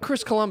 Why would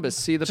Chris Columbus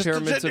see the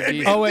pyramids of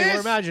Giza? Oh wait, This- we're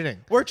imagining.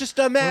 We're just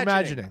imagining.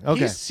 imagining.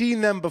 Okay. He's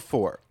seen them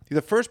before. He's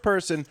the first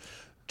person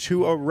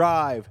to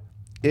arrive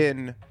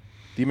in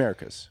the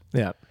Americas,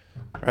 Yeah.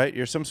 right?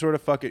 You're some sort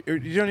of fucking. You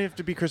don't even have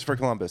to be Christopher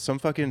Columbus. Some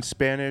fucking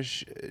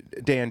Spanish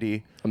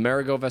dandy.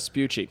 Amerigo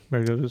Vespucci.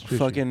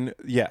 Fucking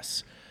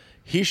yes.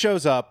 He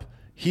shows up.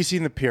 He's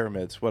seen the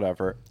pyramids,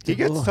 whatever. He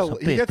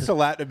gets to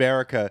Latin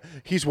America.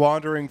 He's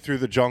wandering through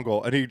the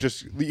jungle, and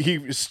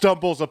he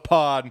stumbles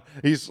upon.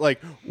 He's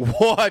like,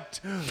 "What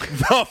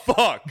the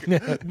fuck?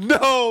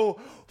 No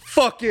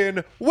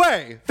fucking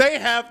way! They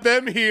have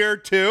them here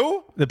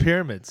too. The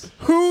pyramids.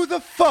 Who the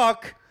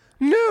fuck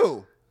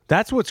knew?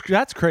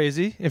 That's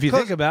crazy if you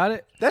think about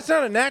it. That's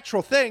not a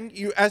natural thing.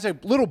 You, as a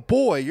little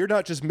boy, you're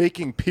not just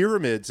making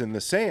pyramids in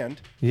the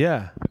sand.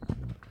 Yeah.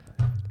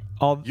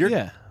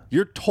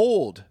 You're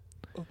told."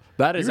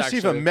 That You is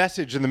receive actually a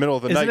message in the middle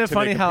of the Isn't night it to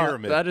funny make a how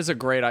pyramid. that is a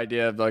great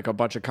idea of like a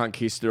bunch of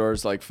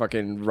conquistadors like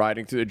fucking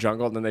riding through the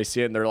jungle and then they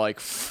see it and they're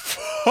like,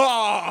 fuck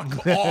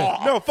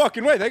off. No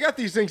fucking way. They got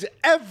these things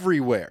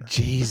everywhere.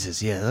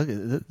 Jesus, yeah.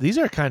 Look, these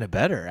are kind of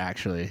better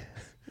actually.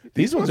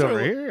 These ones ones over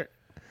are- here.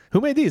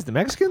 Who made these? The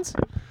Mexicans?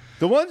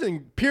 The ones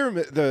in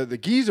pyramid, the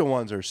Giza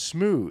ones are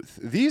smooth.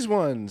 These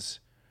ones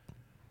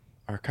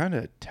are kind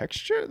of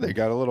textured. They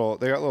got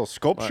little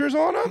sculptures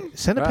on them.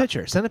 Send a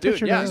picture. Send a Dude,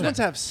 picture. yeah, to These us. ones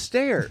have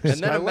stairs. And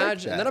then I like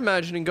imagine, that. then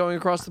imagining going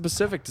across the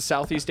Pacific to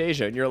Southeast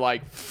Asia, and you're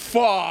like,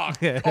 "Fuck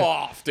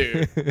off,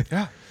 dude."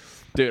 Yeah.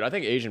 Dude, I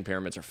think Asian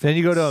pyramids are. Then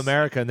you go to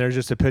America and there's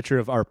just a picture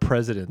of our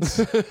presidents.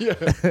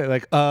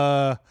 Like,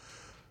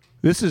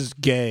 this is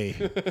gay.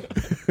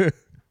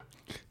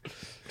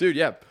 Dude,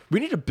 yeah, we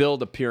need to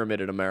build a pyramid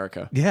in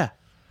America. Yeah.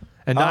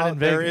 And not in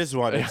Vegas. There is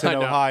one. It's in I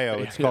know. Ohio.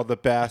 It's called the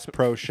Bass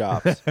Pro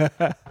Shops.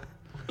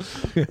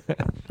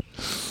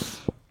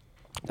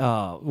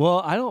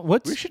 Well, I don't.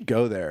 What's We should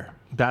go there.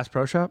 Bass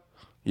Pro Shop?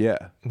 Yeah,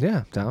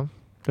 Yeah, down.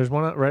 There's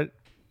one right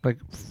like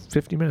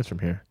 50 minutes from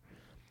here.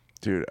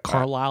 dude.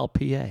 Carlisle,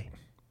 PA.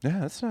 Yeah,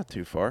 that's not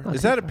too far.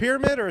 Is that a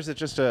pyramid or is it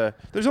just a?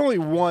 There's only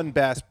one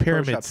Bass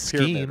Pyramid Pro Shop scheme.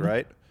 pyramid,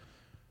 right?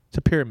 It's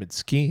a pyramid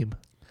scheme.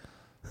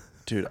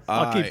 Dude,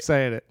 I'll keep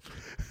saying it.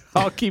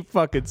 I'll keep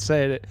fucking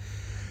saying it.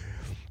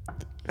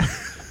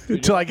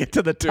 Until I get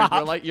to the Dude,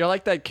 top. you're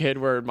like that kid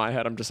where in my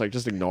head I'm just like,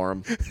 just ignore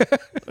him,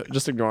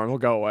 just ignore him. He'll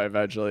go away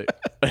eventually.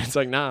 It's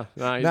like, nah.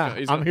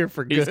 I'm here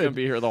for He's good. gonna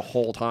be here the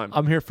whole time.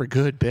 I'm here for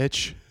good,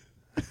 bitch.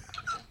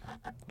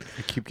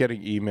 I keep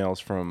getting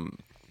emails from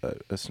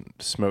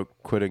a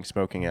quitting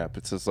smoking app.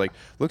 It says like,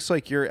 looks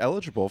like you're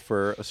eligible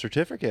for a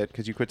certificate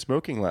because you quit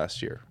smoking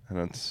last year, and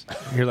it's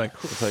You're like,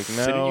 like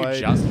Didn't no, you I,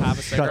 just have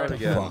a shut cigarette the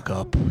again? fuck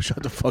up.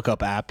 Shut the fuck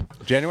up,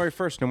 app. January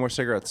 1st, no more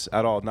cigarettes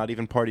at all. Not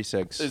even party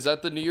cigs. Is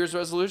that the New Year's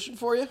resolution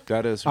for you?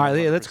 That is. All right,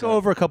 Leah, let's go 100%.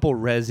 over a couple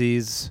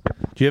resis.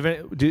 Do you have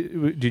any?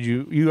 Did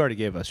you already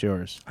gave us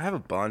yours? I have a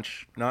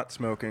bunch. Not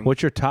smoking.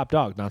 What's your top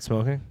dog? Not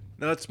smoking?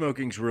 Not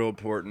smoking's real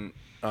important.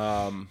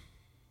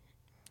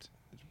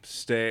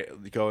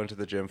 Go into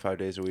the gym 5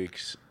 days a week,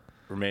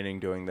 remaining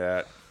doing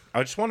that.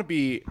 I just want to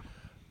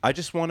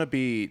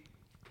be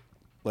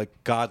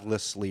like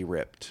godlessly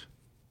ripped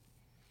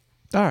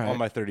All right. on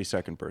my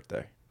 32nd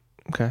birthday.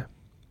 Okay.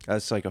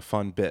 That's like a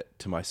fun bit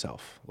to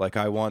myself. Like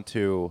I want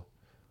to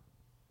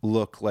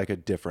look like a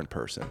different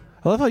person.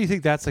 I love how you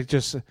think that's like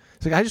just.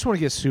 It's like I just want to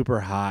get super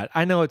hot.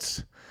 I know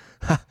it's,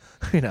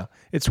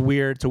 it's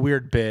weird. It's a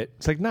weird bit.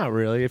 It's like not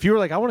really. If you were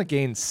like, I want to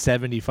gain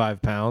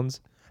 75 pounds,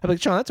 I'd be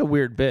like, Sean, that's a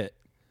weird bit.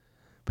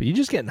 But you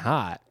just getting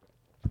hot.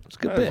 It's a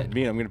good That bit. doesn't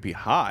mean I'm going to be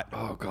hot.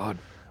 Oh God,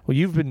 Well,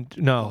 you've been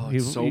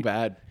it's so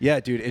bad. Yeah,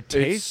 dude, it It's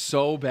tastes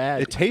so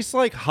bad. it tastes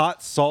like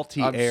hot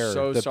salty I'm air.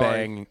 so The sorry.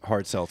 Bang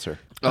hard seltzer.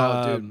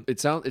 Oh, dude,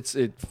 it's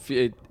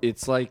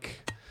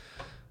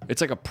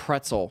like a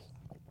pretzel.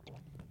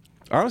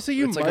 Honestly,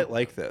 you It's like might a-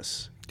 like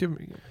this. Give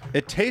me-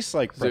 It tastes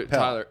like Dude,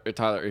 Propel.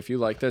 Tyler, if you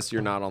like this,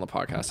 you're not on the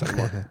podcast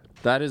anymore.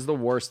 That is the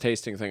worst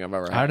tasting thing I've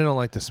ever I had. already don't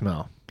like the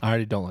smell. I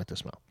already don't like the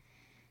smell.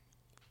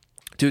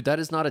 Dude, that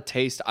is not a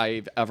taste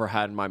I've ever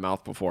had in my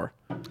mouth before.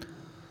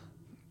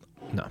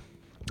 No,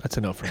 that's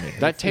a no for me.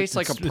 That tastes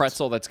like a It's-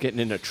 pretzel that's getting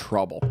into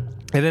trouble.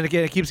 And then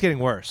again, it keeps getting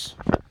worse.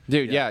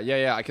 Dude,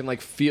 yeah. I can like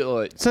feel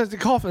it. So the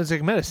cough is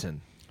like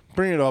medicine.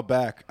 Bring it all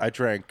back. I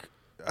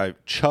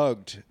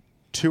chugged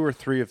 2 or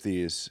 3 of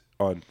these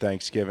on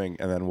Thanksgiving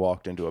and then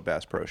walked into a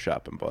Bass Pro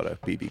Shop and bought a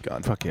BB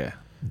gun. Fuck yeah,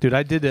 dude!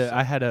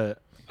 I had a.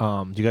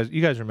 You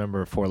guys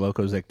remember Four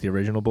Locos, like the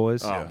original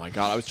boys? Oh my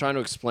God. I was trying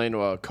to explain to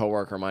a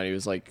coworker of mine. He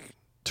was like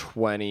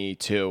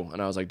 22.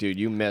 And I was like, dude,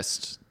 you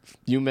missed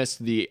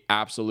the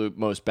absolute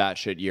most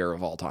batshit year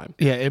of all time.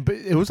 Yeah,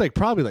 it was like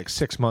probably like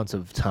 6 months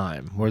of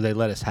time where they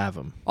let us have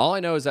them. All I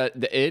know is that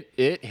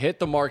it hit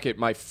the market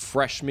my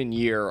freshman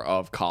year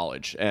of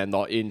college, and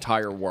the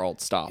entire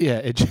world stopped. Yeah,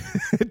 it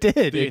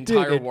did. The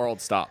entire world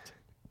stopped.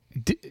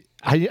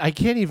 I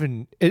can't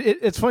even.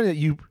 It's funny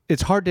that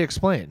it's hard to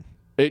explain.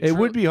 It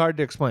would be hard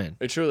to explain.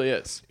 It truly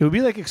is. It would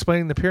be like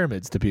explaining the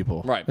pyramids to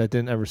people Right. that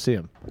didn't ever see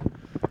them.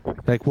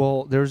 Like,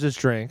 well, there was this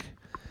drink,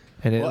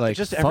 and it Well, like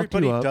just fucked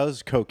everybody you up.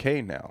 does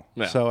cocaine now.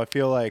 Yeah. So I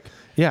feel like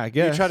Yeah, I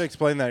guess. you try to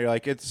explain that, you're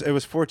like, it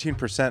was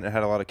 14%. It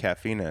had a lot of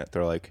caffeine in it.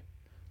 They're like,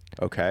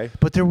 okay.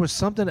 But there was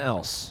something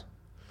else.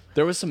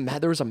 There was a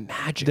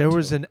magic. There to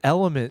was it. an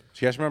element.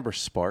 Do you guys remember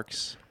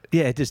Sparks?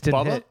 Yeah, it just didn't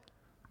Bubba? hit.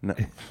 No.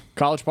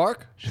 College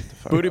Park.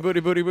 Booty,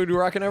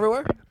 rocking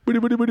everywhere. Booty,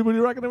 booty, booty, booty,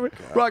 rocking everywhere.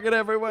 Rocking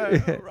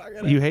everywhere.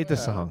 You hate the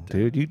song,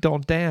 dude. You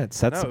don't dance.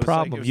 That's No, the it was like-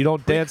 problem. it was You the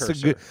don't dance to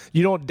good. precursor.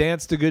 You don't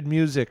dance to good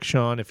music,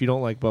 Sean. If you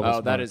don't like Bubba Oh,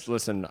 Sparks. that is.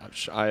 Listen,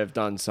 I have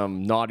done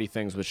some naughty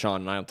things with Sean,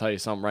 and I'll tell you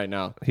something right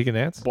now. He can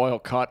dance. Boyle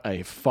cut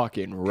a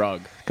fucking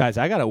rug. Guys,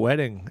 I got a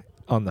wedding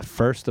on the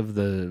 1st of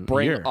the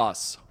Bring year.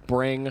 us.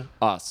 Bring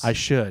us. I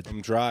should.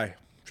 I'm dry.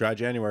 Dry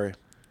January.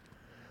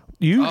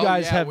 You Oh,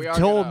 guys yeah, have we are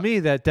told gonna- me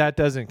that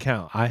doesn't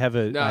count. I have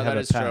a. no, I have that a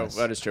is true. pass.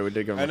 That is true. We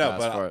did give him I a know,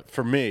 pass for but it.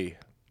 for me,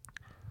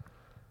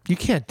 You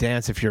can't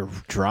dance if you're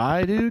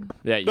dry, dude.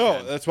 Yeah, you no,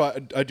 can. that's why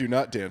I do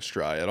not dance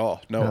dry at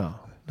all. No.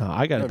 No,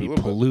 I gotta No, be a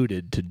little bit.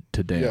 polluted to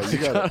Yeah, dance. you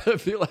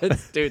gotta.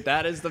 Dude,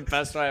 that is the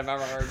best way I've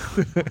ever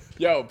heard.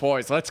 Yo,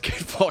 boys, let's get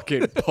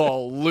fucking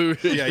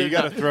polluted. Yeah, you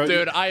gotta throw-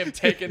 Dude, I am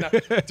taking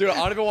that. Dude, I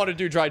don't even want to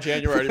do dry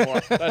January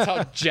anymore. That's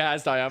how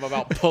jazzed I am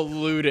about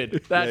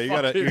polluted. That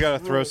Yeah, fucking you gotta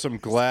throw rules. some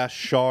glass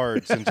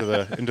shards into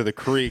the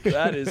creek.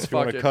 That is if you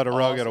want fucking to cut a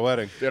rug at a awesome.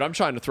 wedding. Dude, I'm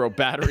trying to throw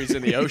batteries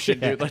in the ocean,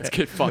 dude. Let's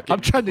get fucking.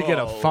 I'm trying to get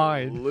a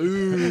fine.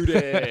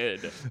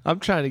 Polluted. I'm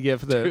trying to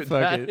get the Dude,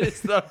 that fucking. is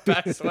the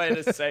best way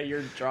to say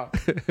you're drunk.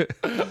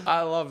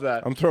 I love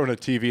that. I'm throwing a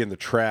TV in the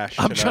trash.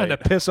 I'm trying to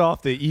tonight. piss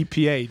off the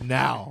EPA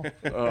now.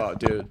 Oh,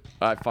 dude,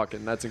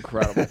 that's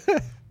incredible.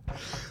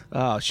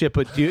 Oh shit!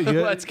 But do you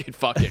Let's get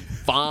fucking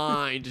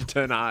fined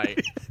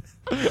tonight.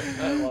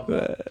 I love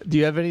that. do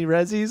you have any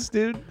resis,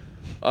 dude?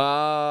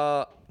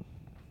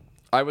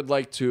 I would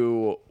like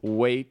to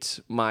wait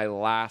my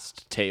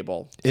last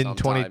table In sometime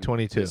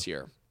 2022. this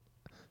year.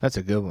 That's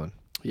a good one.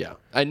 Yeah,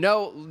 I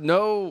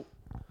know.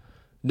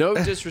 No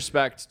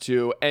disrespect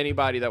to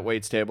anybody that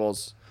waits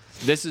tables.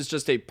 This is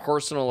just a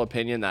personal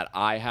opinion that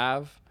I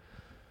have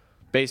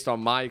based on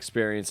my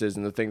experiences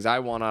and the things I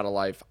want out of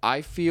life.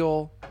 I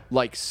feel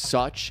like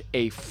such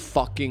a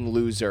fucking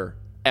loser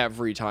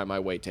every time I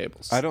wait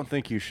tables. I don't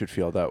think you should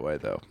feel that way,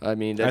 though. I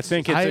mean, I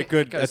think it's a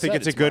good. like I I think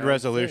said, it's a it's my good own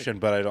resolution,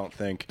 but I don't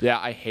think. Yeah,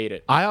 I hate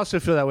it. I also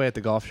feel that way at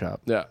the golf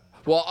shop. Yeah.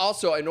 Well,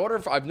 also,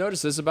 I've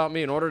noticed this about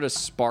me. In order to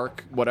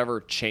spark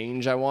whatever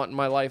change I want in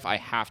my life, I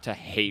have to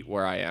hate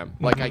where I am.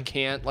 Like, I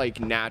can't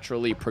like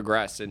naturally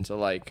progress into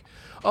like,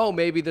 oh,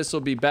 maybe this will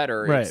be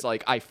better. Right. It's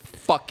like I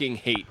fucking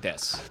hate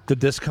this. The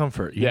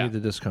discomfort. You Yeah. need the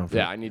discomfort.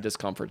 Yeah, I need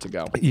discomfort to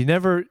go. You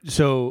never.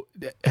 So,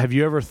 have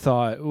you ever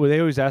thought? Well, they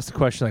always ask the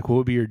question like, "What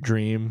would be your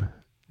dream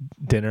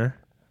dinner?"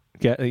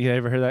 You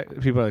ever heard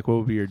that? People are like, "What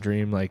would be your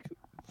dream like?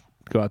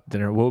 Go out to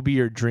dinner. What would be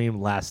your dream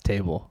last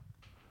table?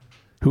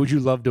 Who would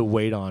you love to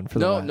wait on for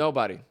the No, last-"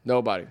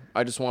 nobody.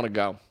 I just want to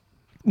go.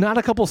 Not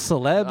a couple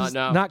celebs.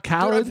 No, Not Dude,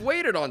 Khaled. I've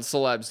waited on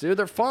celebs, dude.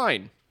 They're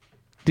fine.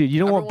 Dude, you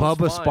don't want Everyone's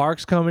Bubba fine.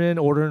 Sparks coming in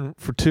ordering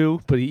for two,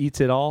 but he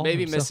eats it all.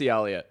 Maybe himself? Missy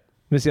Elliott.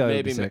 Missy Elliott.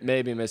 would be sick.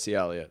 Maybe Missy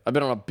Elliott. I've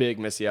been on a big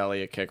Missy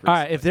Elliott kick. All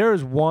right, if there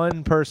is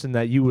one person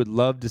that you would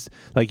love to,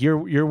 like you're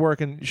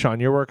working, Sean,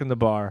 you're working the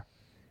bar,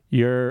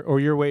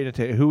 you're waiting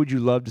to take, who would you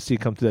love to see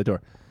come through that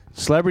door?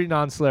 Celebrity,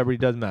 non-celebrity,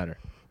 doesn't matter.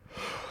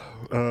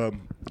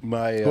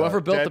 My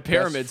Whoever built dead the best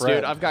pyramids, dude,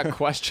 friend. I've got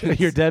questions.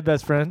 Your dead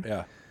best friend,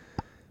 Yeah.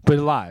 but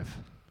alive.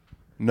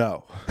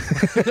 No.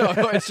 No,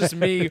 it's just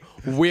me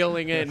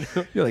wheeling in.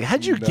 You're like,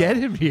 how'd you get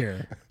him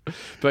here?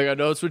 But I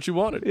know it's what you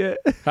wanted. Yeah.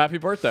 Happy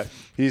birthday.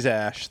 He's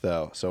Ash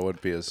though, so it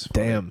wouldn't be as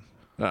funny. Damn.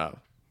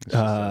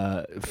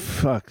 Oh.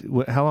 Fuck.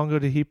 How long ago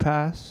did he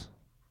pass?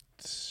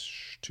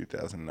 It's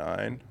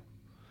 2009.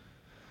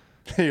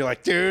 You're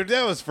like, dude,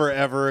 that was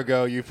forever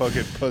ago. You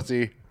fucking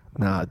pussy.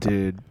 Nah,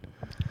 dude.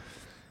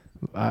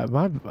 I had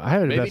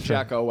a Maybe best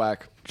Jack friend.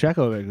 Owak. Jack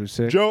Ovick was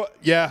sick. Joe.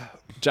 Yeah.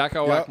 Jack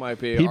Owak Yep. might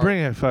be. He'd our-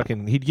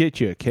 bring he'd get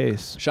you a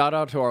case. Shout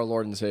out to our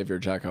Lord and Savior,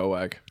 Jack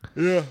Owak.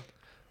 Yeah.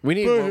 We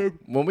need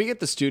when we get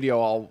the studio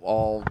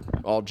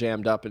all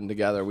jammed up and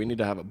together. We need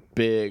to have a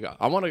big.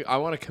 I want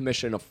to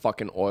commission a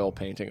fucking oil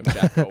painting of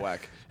Jack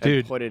Owak and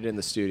Dude. put it in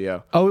the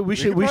studio, Oh, we We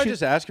should should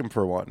just ask him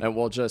for one. and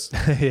we'll just.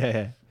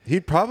 yeah.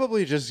 He'd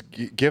probably just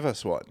give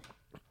us one.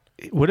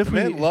 What if The we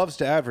man loves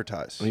to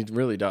advertise. He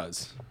really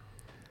does.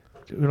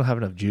 we don't have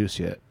enough juice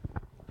yet?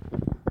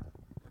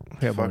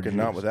 We have more Fucking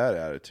not juice. with that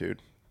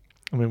attitude.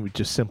 I mean, we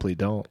just simply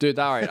don't. Dude,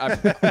 all right.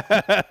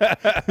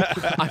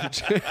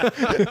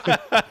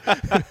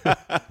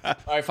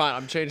 All right, fine.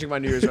 I'm changing my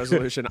New Year's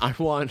resolution. I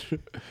want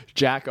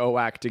Jack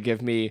Owak to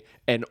give me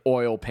an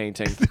oil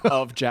painting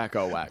of Jack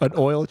Owak. An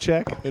oil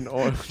check. An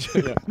oil.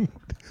 Yeah.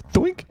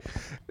 Doink.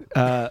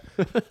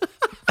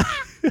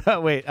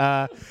 Wait.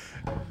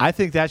 I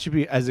think that should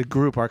be, as a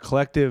group, our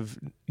collective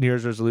New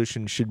Year's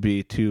resolution should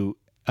be to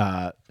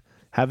have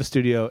a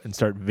studio and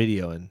start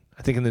videoing.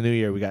 I think in the new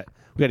year we got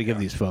to give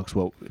these folks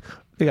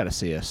they got to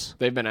see us.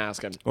 They've been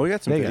asking. Well, we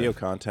got some They video gotta-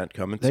 content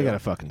coming. They too. got to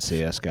fucking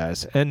see us,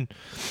 guys. And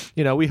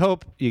we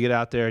hope you get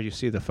out there, you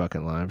see the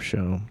fucking live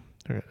show.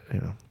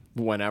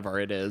 Whenever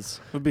it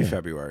is. It would be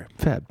February.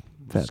 Feb.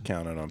 Just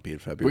counting on being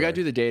February. We got to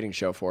do the dating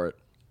show for it.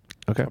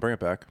 Okay. I'll bring it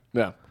back.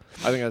 Yeah.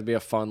 I think that'd be a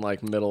fun,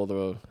 like, middle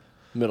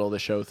of the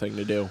show thing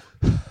to do.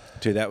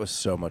 Dude, that was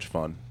so much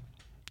fun.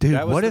 Dude,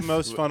 That was what the if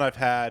most fun I've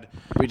had.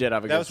 We did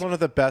have a That good was one of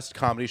the best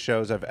comedy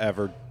shows I've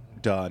ever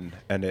done,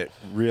 and it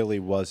really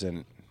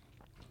wasn't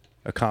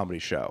a comedy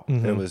show.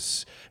 Mm-hmm. It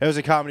was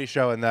a comedy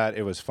show in that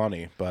it was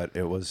funny, but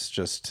it was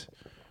just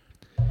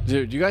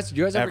Dude, you guys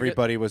ever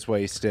everybody was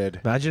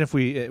wasted. Imagine if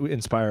we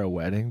inspire a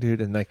wedding,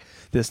 dude, and like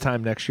this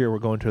time next year we're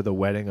going to the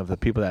wedding of the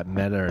people that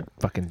met our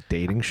fucking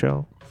dating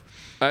show.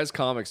 as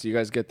comics, do you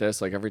guys get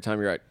this? Like, every time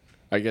you're at,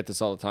 I get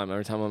this all the time.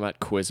 Every time I'm at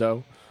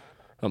Quizzo,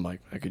 I'm like,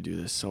 I could do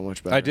this so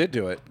much better. I did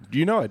do it.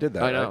 You know I did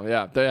that. I know, right?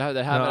 yeah. They have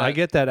No, it I at-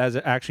 get that as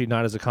actually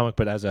not as a comic,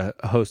 but as a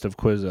host of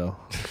Quizzo.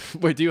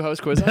 Wait, do you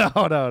host Quizzo?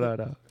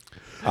 No.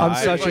 I'm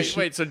I- such a.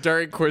 Wait, so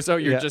during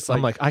Quizzo, you're Yeah, just like,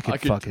 I'm like, I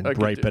could fucking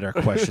write do- better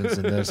questions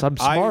than this. I'm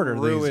I smarter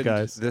than these ruined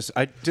guys. this.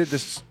 I did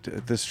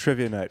this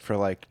trivia night for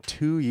like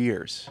 2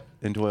 years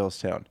in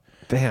Doylestown.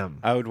 Damn.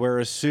 I would wear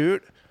a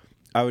suit.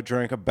 I would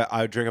drink a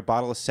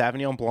bottle of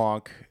Sauvignon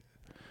Blanc.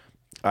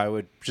 I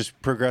would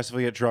just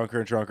progressively get drunker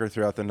and drunker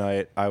throughout the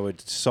night. I would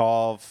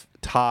solve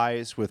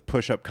ties with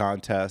push-up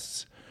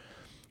contests,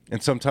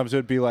 and sometimes it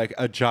would be like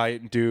a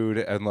giant dude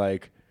and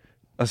like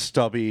a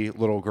stubby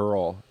little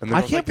girl. And then I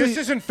I was can't like, "This believe-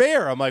 isn't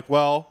fair." I'm like,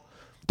 "Well,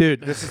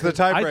 Dude, this is the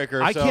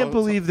tiebreaker." I so can't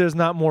believe there's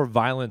not more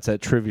violence at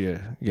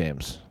trivia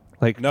games.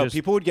 Like, No, just-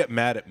 people would get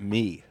mad at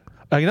me.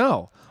 I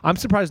know. I'm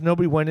surprised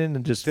nobody went in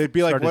and just. They'd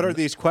be like, started- "What are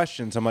these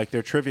questions?" I'm like,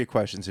 "They're trivia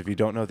questions. If you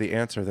don't know the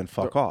answer, then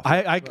fuck off."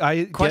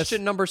 I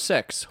Question number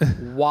 6,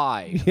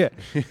 why? Yeah.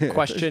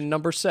 Question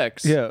number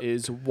 6 Yeah.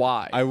 is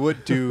why. I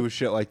would do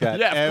shit like that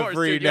Yeah, of course,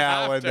 every dude, you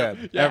now have and to.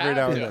 then. You Every have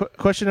now and to. then.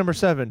 Question number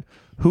 7: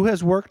 Who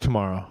has work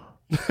tomorrow?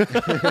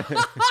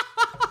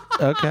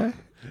 Okay.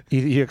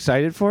 You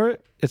excited for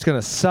it? It's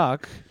gonna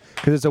suck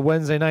because it's a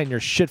Wednesday night and you're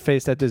shit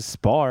faced at this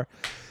bar.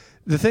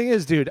 The thing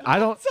is, dude, I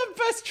don't. That's the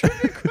best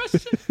trivia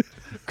question.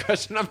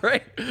 Question number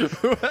 8,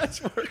 who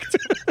has worked?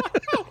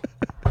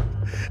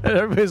 And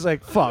everybody's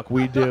like, "Fuck,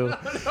 we do."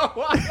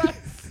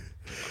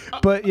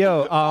 But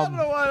yo, I don't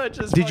know why that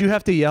just. did you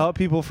have to yell at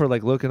people for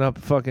like looking up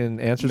fucking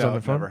answers on No, their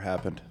it phone? never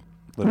happened.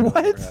 Literally What?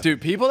 never happened.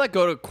 Dude, people that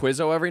go to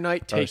Quizzo every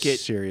night take it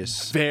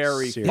serious.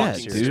 very serious, Yeah,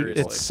 fucking dude,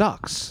 seriously. it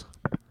sucks.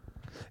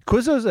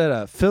 Quizzo's at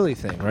a Philly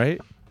thing, right?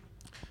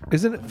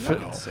 Isn't it?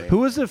 insane. Who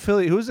was the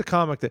Philly? Who was the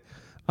comic that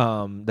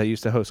that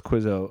used to host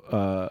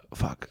Quizzo?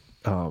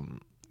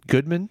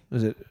 Goodman?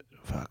 Was it?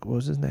 Fuck, what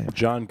was his name?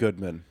 John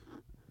Goodman.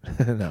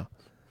 No,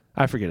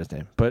 I forget his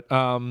name. But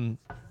I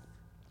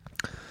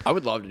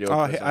would love to do it.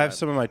 Oh, hey, I have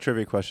some of my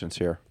trivia questions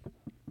here.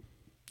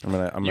 I'm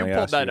gonna You ask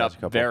pulled that guys up a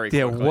couple. very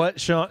yeah, quickly. what,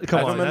 Sean? I Come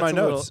have on, them in my that's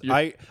a little- notes.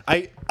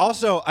 I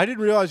also I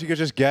didn't realize you could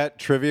just get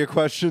trivia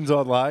questions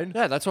online.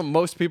 Yeah, that's what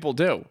most people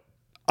do.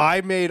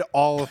 I made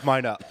all of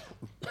mine up.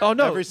 Oh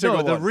no, every single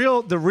no,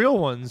 one. the real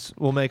ones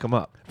will make them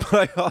up.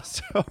 But I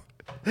also,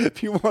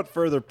 if you want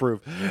further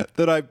proof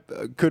that I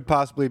could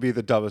possibly be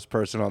the dumbest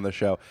person on the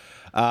show,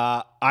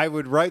 I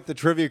would write the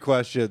trivia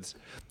questions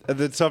and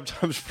then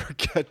sometimes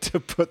forget to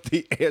put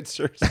the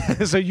answers.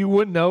 So you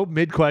wouldn't know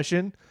mid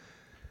question.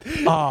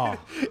 Oh,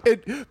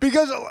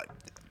 Because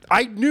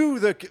I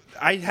knew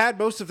I had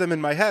most of them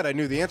in my head. I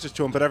knew the answers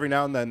to them, but every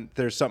now and then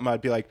there's something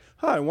I'd be like,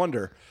 I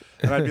wonder.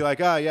 And I'd be like,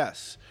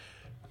 yes.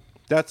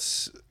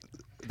 That's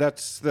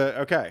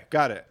okay,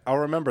 got it. I'll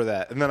remember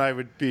that. And then I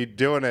would be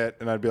doing it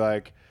and I'd be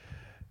like,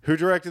 who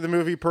directed the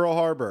movie Pearl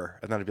Harbor?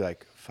 And then I'd be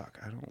like, fuck,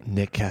 I don't.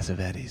 Nick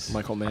Cassavetes.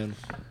 Michael Mann.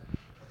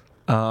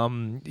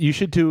 You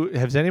should do.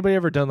 Has anybody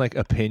ever done like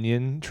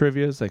opinion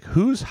trivias? Like,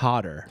 who's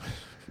hotter?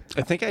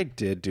 I think I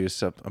did do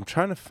something. I'm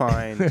trying to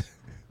find.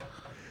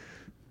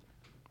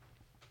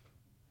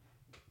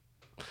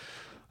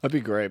 That'd be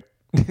great.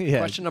 Yeah.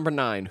 Question number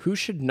 9, who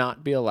should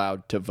not be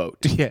allowed to vote?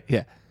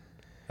 Yeah.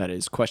 That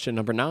is question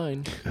number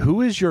 9.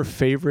 Who is your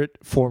favorite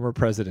former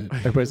president?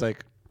 Everybody's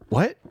like,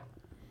 what?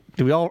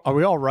 Are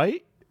we all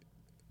right?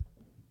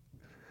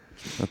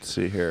 Let's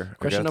see here. I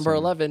Question got number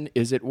some- 11,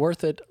 is it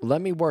worth it?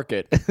 Let me work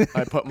it.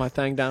 I put my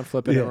thing down,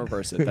 flip it, and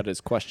reverse it. That is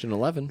question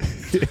 11.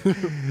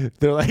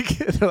 They're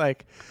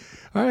like,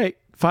 all right,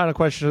 final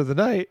question of the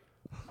night.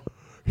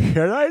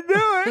 Should I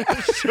do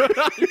it? Should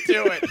I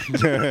do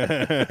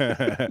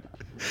it?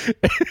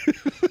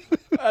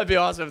 That'd be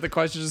awesome if the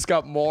question just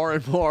got more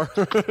and more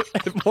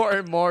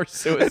and more It's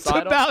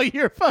suicidal. about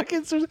your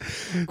fucking.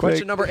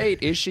 Question number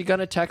 8, is she going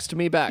to text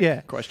me back?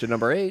 Yeah. Question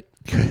number 8.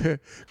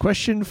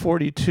 Question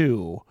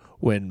 42.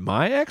 When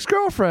my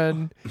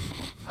ex-girlfriend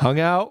hung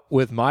out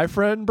with my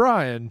friend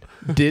Brian,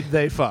 did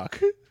they fuck?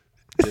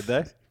 Did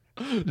they?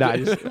 Nah, I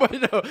just,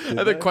 Wait, no. And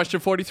then question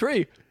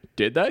 43,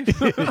 did they?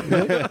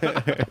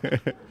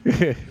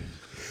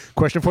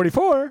 question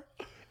 44.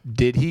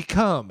 Did he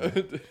come?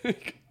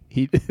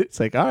 It's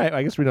like, all right,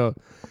 I guess we know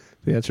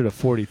the answer to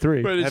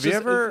 43. But it's Have you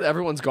just- ever-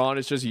 Everyone's gone.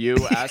 It's just you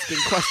asking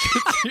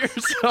questions to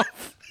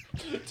yourself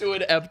to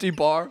an empty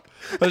bar.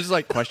 It's just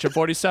like question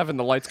 47.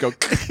 The lights go.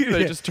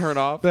 They just turn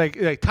off. Like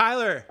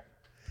Tyler,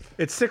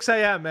 it's 6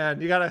 a.m.,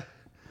 man. You gotta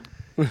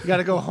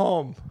go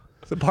home.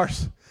 The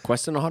bar's.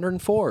 Question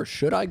 104.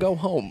 Should I go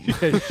home?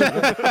 Should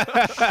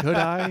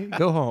I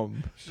go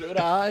home? Should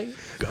I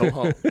go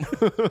home?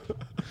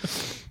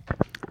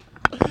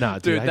 Nah,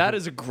 Dude, that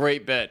is a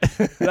great bit.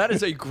 That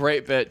is a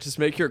great bit. Just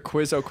make your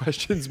Quizzo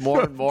questions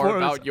more and more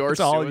about your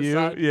it's all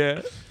suicide. you.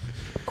 Yeah.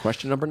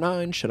 Question number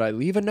 9. Should I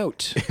leave a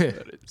note?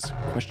 That is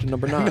question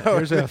number 9.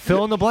 There's a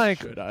fill in the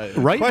blank. Should I?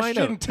 Write my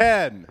Question note.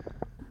 10.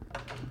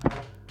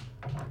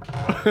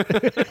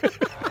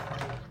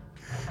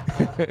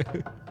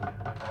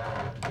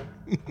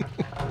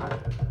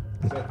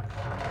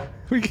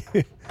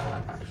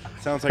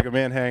 Sounds like a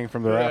man hanging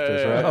from the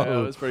rafters, right? Yeah, that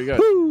was pretty good.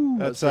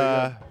 That's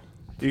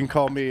you can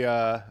call me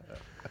a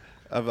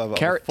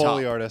Carrot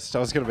Foley Top. artist. I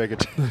was gonna make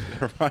it.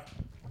 Never mind.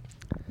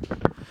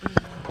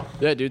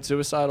 Yeah, dude,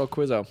 suicidal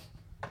Quizzo.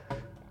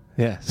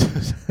 Yeah.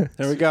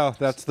 There we go.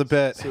 That's the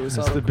bit. That's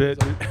the bit.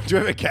 Do we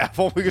have a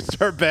gavel? We can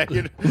start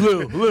banging.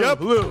 Lou.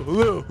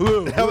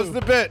 That was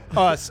the bit.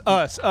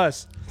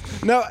 Us.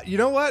 No, you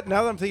know what?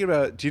 Now that I'm thinking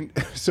about it,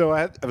 so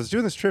I was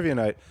doing this trivia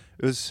night.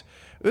 It was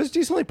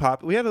decently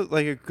popular. We had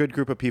a good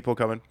group of people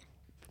coming.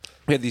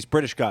 We had these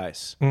British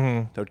guys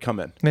that would come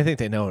in. They think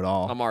they know it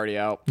all. I'm already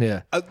out.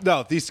 Yeah.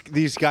 No, these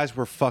guys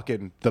were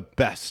fucking the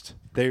best.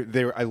 They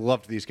were. I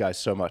loved these guys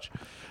so much.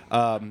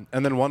 And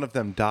then one of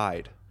them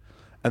died.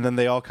 And then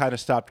they all kind of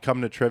stopped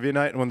coming to trivia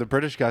night. And when the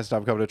British guys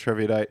stopped coming to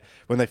trivia night,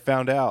 when they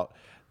found out,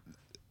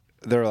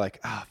 they were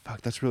like,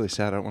 fuck, that's really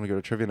sad. I don't want to go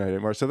to trivia night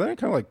anymore. So then it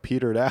kind of like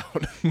petered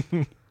out.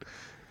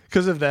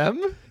 Because of them?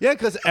 Yeah,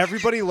 because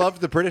everybody loved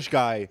the British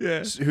guy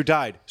who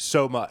died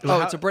so much. Oh,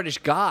 it's a British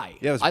guy.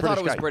 Yeah, it was I thought British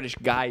it was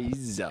guy.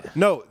 British guys.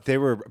 No, they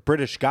were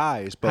British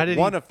guys, How but did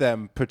one he- of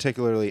them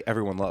particularly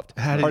everyone loved.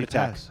 How did Heart he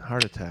attack. pass?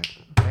 Heart attack.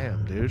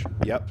 Damn, dude.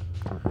 Yep.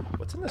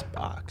 What's in this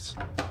box?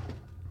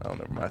 Oh,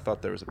 never mind. I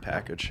thought there was a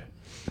package.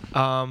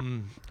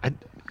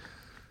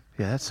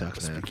 Yeah, that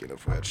sucks, man. Speaking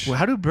of which. Well,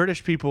 how do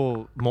British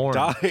people mourn?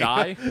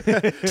 Die?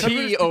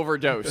 Tea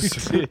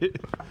overdose.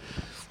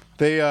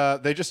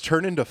 They just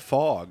turn into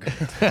fog.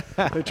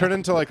 They turn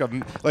into like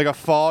a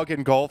fog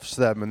engulfs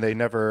them, and they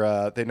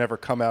never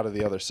come out of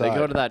the other They side.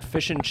 go to that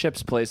fish and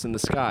chips place in the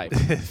sky.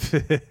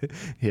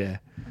 Yeah.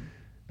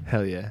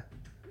 Hell yeah.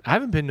 I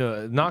haven't been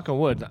to, knock on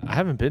wood, I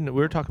haven't been to,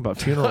 we were talking about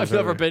funerals. I've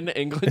never earlier. been to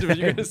England. Were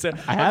you going to say?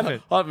 I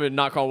haven't. I've been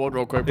knock on wood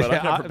real quick, but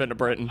I've Yeah, never been to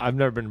Britain. I've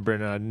never been to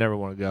Britain. I'd never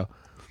want to go.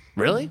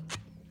 Really?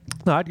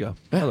 No, I'd go.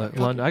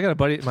 London. I got a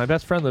buddy. My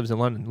best friend lives in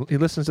London. He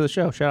listens to the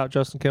show. Shout out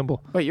Justin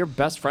Kimball. Wait, your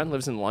best friend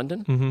lives in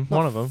London? Mm-hmm.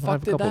 One of them. I Fuck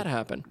have a did couple- that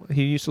happen?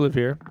 He used to live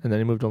here, and then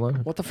he moved to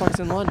London. What the fuck's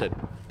in London?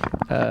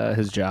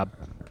 His job,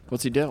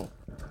 What's he do?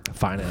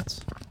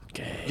 finance.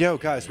 Okay. Yo,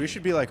 guys, we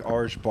should be like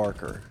Arj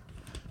Barker.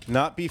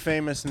 Not be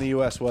famous in the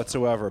U.S.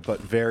 whatsoever, but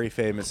very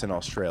famous in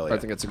Australia. I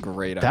think it's a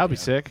great idea. That would be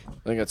sick. I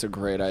think that's a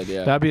great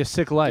idea. That'd be a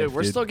sick life. Dude,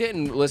 we're still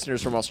getting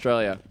listeners from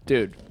Australia.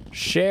 Dude,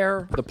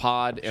 share the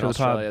pod in Share the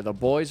pod. Australia. The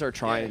boys are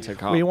trying to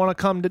come. We want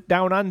to come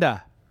down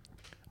under.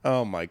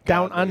 Oh my god.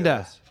 Down look at under.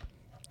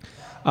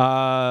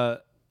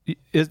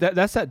 this.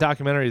 That's that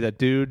documentary? That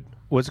dude.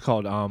 What's it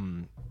called?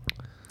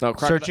 No,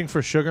 Searching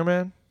for Sugar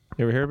Man.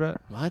 You ever hear about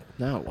it? What?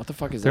 No. What the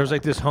fuck is There that? was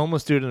like this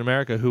homeless dude in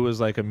America who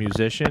was like a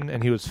musician,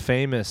 and he was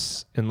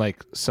famous in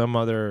like some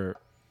other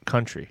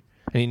country,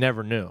 and he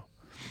never knew.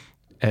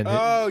 And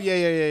Oh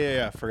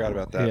yeah. Forgot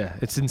about that. yeah,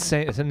 it's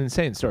insane. It's an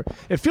insane story.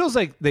 It feels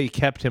like they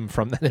kept him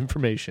from that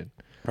information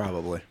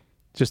Probably.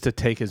 just to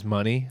take his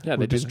money. Yeah,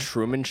 they just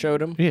Truman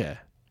showed him. Yeah,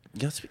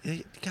 Let's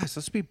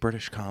be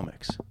British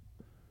comics.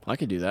 I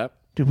could do that.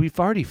 dude, we've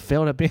already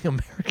failed at being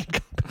American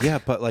companies. Yeah,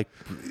 but like,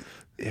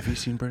 have you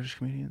seen British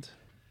comedians?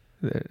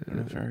 They're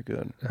very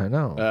good. I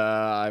know.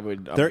 I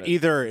would. They're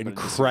either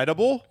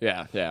incredible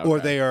Yeah. or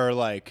okay. they are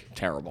like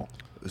terrible.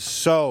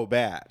 so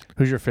bad.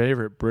 Who's your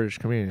favorite British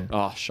comedian?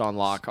 Oh, Sean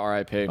Locke,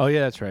 R.I.P. Oh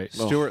yeah, that's right.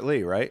 Stuart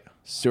Lee, right?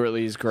 Stuart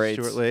Lee's great.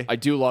 Stuart Lee. I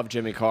do love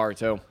Jimmy Carr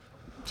too.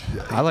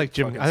 I like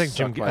Jim. I think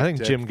Jim. Suck my I think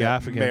dick, Jim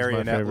that Gaffigan's my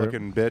favorite.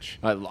 marionette-looking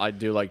bitch. I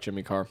do like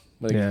Jimmy Carr.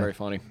 I think Yeah. he's very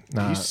funny.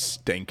 Nah, He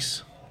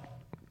stinks.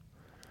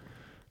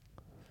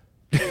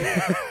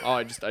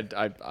 Oh,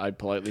 I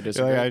politely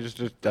disagree. I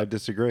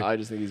disagree. I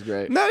just think he's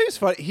great. No, he's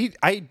funny.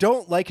 I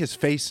don't like his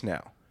face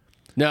now.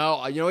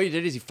 No, you know what he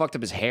did is he fucked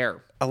up his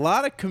hair. A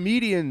lot of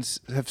comedians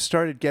have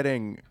started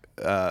getting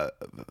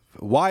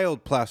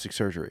wild plastic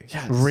surgery.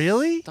 Yeah,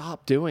 Really?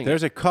 Stop doing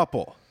There's a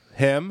couple.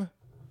 Him,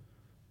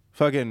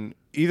 fucking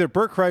either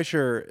Bert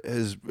Kreischer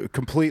has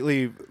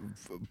completely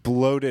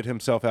bloated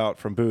himself out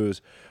from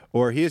booze,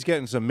 or he is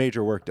getting some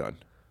major work done.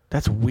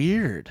 that's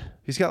weird.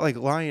 He's got like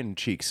lion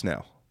cheeks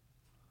now.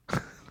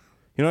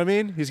 You know what I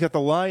mean? He's got the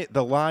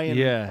lion.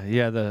 Yeah,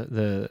 yeah.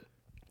 The.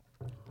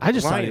 I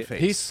just thought. Lion It, face.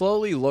 He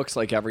slowly looks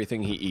like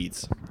everything he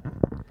eats.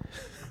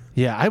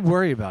 yeah, I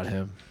worry about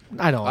him.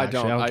 I don't. I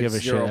Actually, don't. I don't give a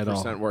shit at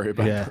all. 0% worry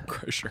about Yeah, Bert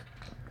Kreischer.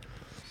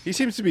 He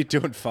seems to be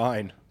doing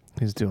fine.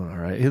 he's doing all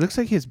right. He looks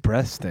like his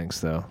breath stinks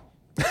though.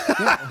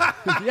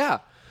 Yeah,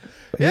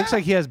 He looks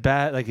like he has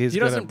bad. Like he's he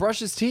gonna- doesn't brush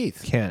his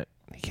teeth. He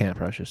can't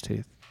brush his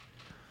teeth,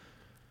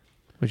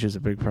 which is a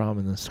big problem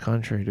in this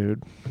country,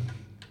 dude.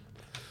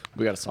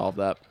 We got to solve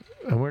that.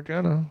 And we're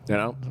gonna. You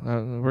know,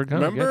 We're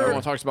gonna. Remember- Get there.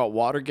 everyone talks about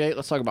Watergate.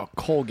 Let's talk about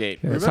Colgate.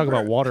 Yeah, let's talk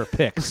about water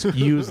picks.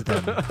 Use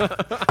them.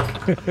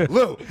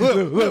 Lou.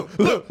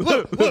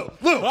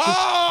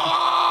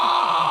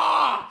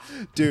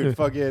 Dude,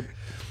 fucking.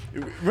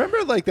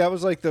 Remember, like that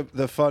was like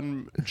the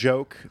fun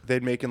joke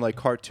they'd make in like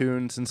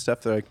cartoons and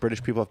stuff. That like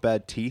British people have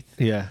bad teeth.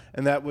 Yeah.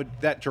 And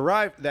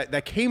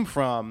that came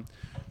from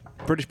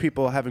British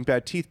people having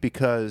bad teeth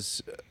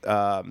because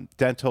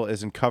dental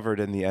isn't covered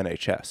in the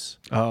NHS.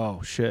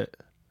 Oh shit.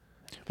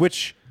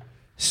 Which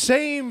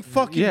same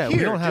fucking Yeah, here,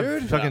 we don't have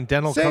dude. fucking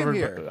dental Same covered.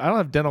 here. I don't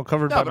have dental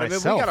covered No, by but I mean,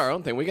 myself. we got our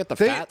own thing. We get the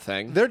They- fat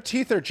thing. Their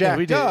teeth are Yeah, jacked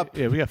we did. up.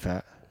 Yeah, we got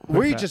fat. We're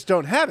We fat. just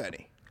don't have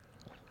any.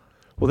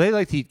 Well, they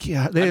like to eat. They,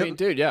 I mean,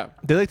 dude, yeah.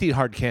 they like to eat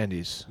hard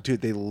candies Dude,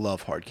 they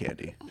love hard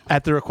candy.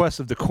 at the request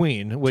of the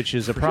Queen, which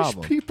is a British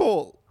problem.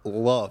 people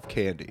love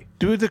candy.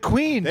 Dude, the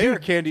Queen. They are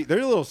candy.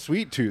 They're little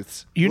sweet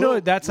tooths. You know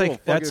Little- that's little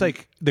like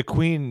fucking- the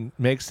Queen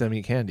makes them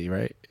eat candy,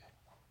 right?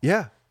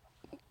 Yeah.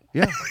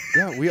 Yeah.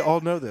 Yeah. We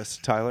all know this,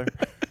 Tyler.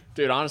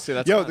 Dude, honestly,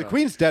 that's Yo, not the a-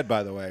 Queen's dead,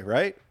 by the way,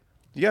 right?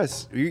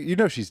 Yes. You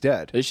know she's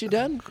dead. Is she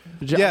dead?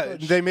 Yeah,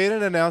 they made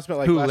an announcement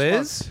like Who, last Liz?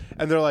 month,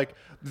 and they're like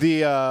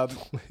You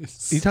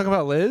talking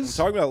about Liz?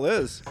 talking about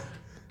Liz.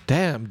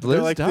 Damn, They're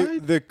Liz like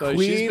died. the Queen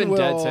She's been will,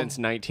 dead since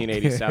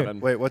 1987.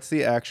 Wait, what's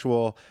the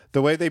actual?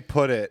 The way they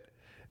put it,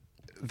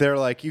 they're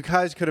like, you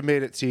guys could have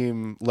made it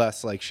seem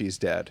less like she's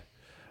dead.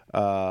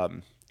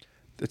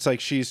 It's like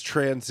she's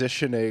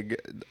transitioning.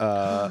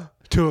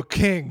 To a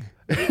king.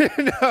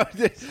 No,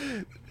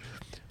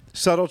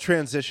 subtle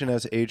transition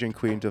as aging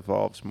queen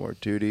devolves more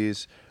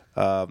duties.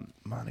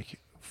 Monica,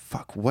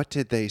 fuck, what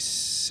did they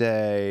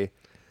say?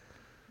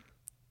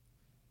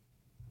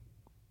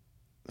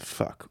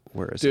 Fuck,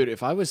 where is it? Dude,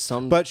 if I was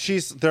some. But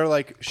they're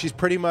like, she's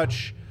pretty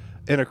much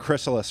in a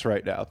chrysalis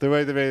right now. The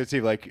way they made it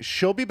seem like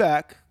she'll be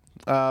back,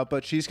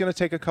 but she's gonna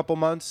take a couple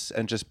months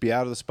and just be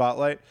out of the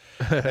spotlight.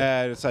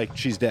 And it's like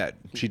she's dead.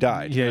 She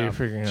died. Yeah, you're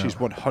figuring it she's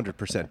out.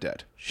 100%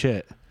 dead.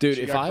 Shit. dude,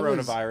 She if got I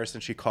was. coronavirus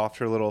and she coughed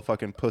her little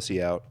fucking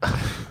pussy out.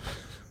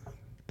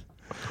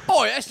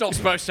 Oh, that's not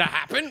supposed to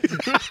happen.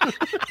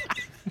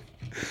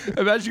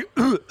 Imagine.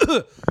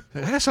 I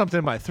have something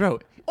in my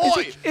throat.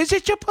 Oi! Is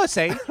it your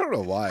pussy? I don't know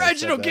why. I said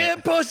Reginald, that.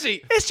 get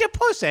pussy. It's your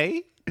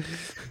pussy.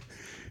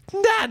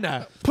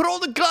 Nana. Put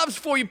on the gloves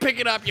before you pick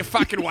it up, you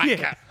fucking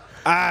wanker.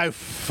 Oh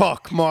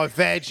fuck! My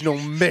vaginal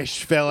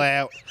mesh fell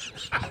out.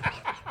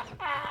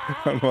 I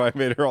don't know why I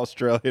made her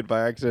Australian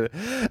by accident.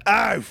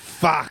 Oh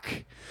fuck!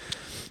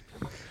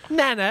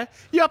 Nana,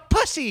 your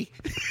pussy.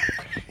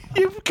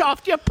 You've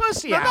coughed your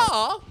pussy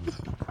out. No.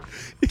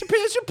 It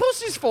appears your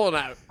pussy's falling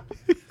out.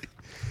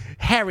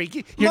 Harry,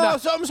 you're not.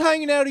 something's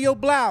hanging out of your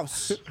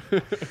blouse.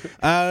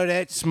 Oh,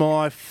 that's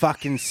my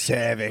fucking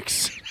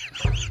cervix.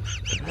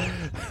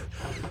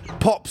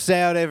 Pops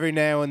out every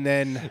now and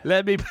then.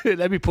 Let me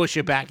push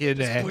you back in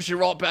there. Push it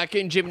right back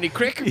in, Jiminy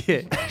Crick.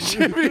 Yeah.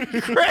 Jiminy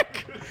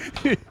Crick.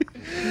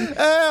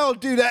 I'll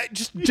do that.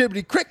 Just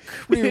Jiminy Crick,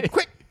 real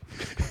quick.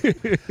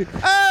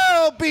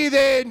 I'll be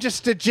there in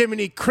just a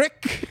Jiminy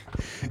Crick.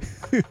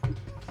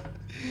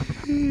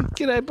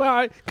 Can I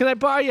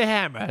borrow your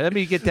hammer? Let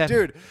me get that.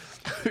 Dude,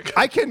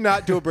 I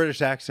cannot do a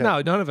British accent.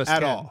 No, none of us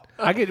at can. all.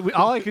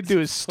 All I could do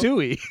is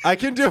Stewie. I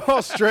can do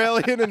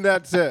Australian, and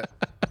that's it.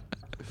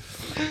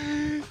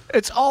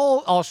 It's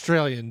all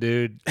Australian,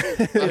 dude.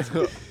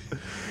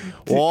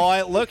 Well,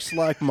 it looks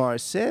like my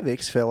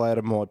cervix fell out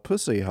of my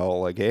pussy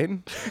hole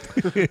again.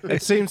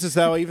 It seems as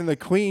though even the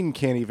Queen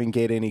can't even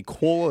get any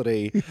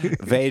quality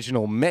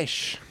vaginal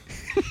mesh.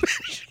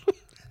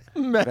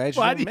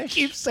 Why do you mesh.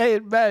 keep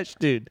saying mesh,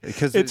 dude?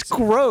 Because it's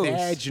gross.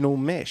 Vaginal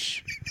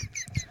mesh.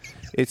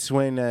 It's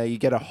when you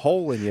get a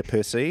hole in your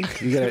pussy.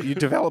 You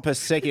develop a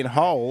second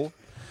hole,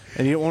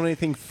 and you don't want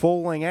anything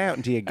falling out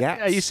into your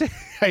guts.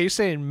 Are you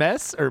saying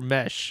mess or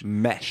mesh?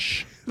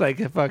 mesh?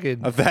 Like a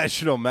fucking A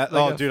vaginal mess.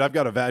 Like Dude, I've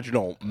got a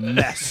vaginal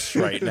mess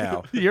right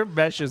now. your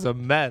mesh is a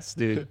mess,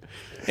 dude.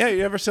 Yeah,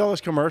 you ever see all those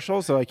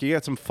commercials? They're like, you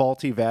got some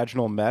faulty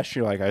vaginal mesh.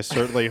 You're like, I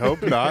certainly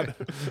hope not.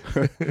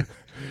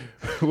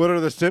 What are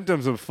the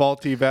symptoms of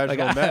faulty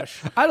vaginal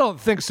mesh? I don't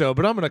think so,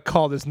 but I'm gonna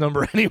call this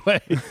number anyway.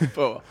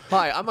 Oh,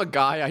 hi, I'm a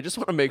guy. I just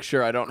want to make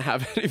sure I don't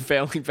have any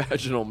failing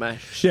vaginal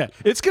mesh. Yeah,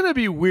 it's gonna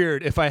be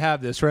weird if I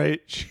have this,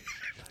 right?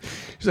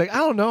 She's like, I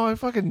don't know. I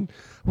fucking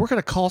work at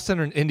a call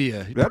center in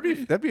India.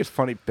 That'd be a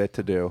funny bit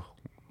to do.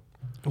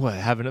 What,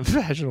 having a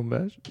vaginal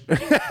mesh?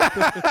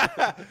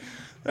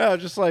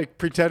 Just like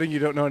pretending you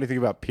don't know anything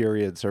about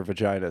periods or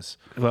vaginas.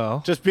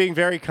 Well, Just being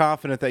very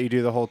confident that you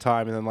do the whole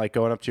time, and then like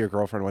going up to your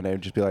girlfriend one day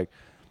and just be like,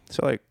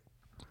 so like,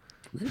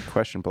 weird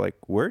question, but like,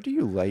 where do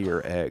you lay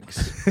your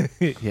eggs?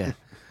 yeah.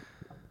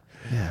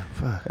 Yeah,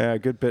 fuck. Yeah,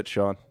 good bit,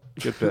 Sean.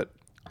 Good bit.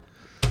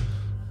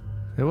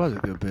 It was a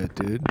good bit,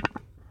 dude.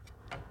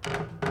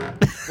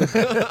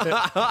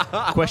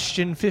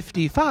 Question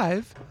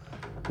 55.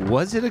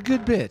 Was it a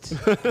good bit?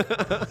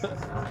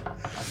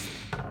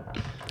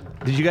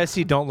 Did you guys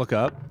see Don't Look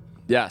Up?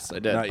 Yes, I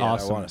did. Not yet.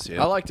 Awesome. I want to see it.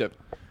 I liked it.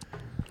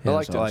 I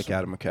liked it's it. I like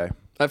Adam McKay.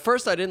 At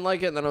first, I didn't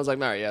like it, and then I was like,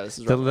 "All right, yeah, this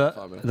is The,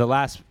 right." the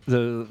last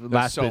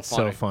bit's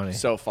so funny.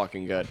 So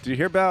fucking good. Did you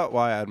hear about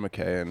why Adam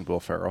McKay and Will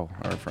Ferrell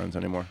aren't friends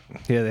anymore?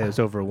 Yeah, it was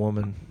over a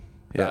woman.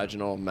 Yeah.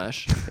 Vaginal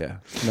mesh. Yeah.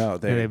 No,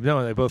 And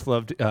they both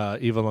loved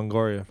Eva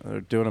Longoria.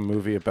 they're doing a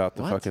movie about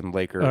the What? fucking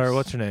Lakers. Or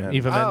what's her name? And,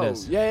 Eva Oh,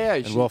 Mendes. yeah.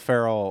 and Will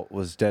Ferrell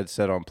was dead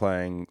set on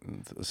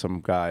playing some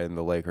guy in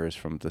the Lakers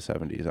from the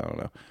 70s. I don't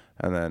know.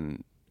 And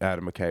then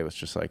Adam McKay was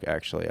just like,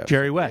 actually, I have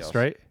Jerry somebody West, else.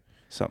 right?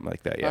 Something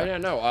like that, I yeah.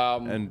 didn't know.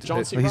 And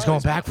John C. He's going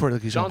Reilly's back for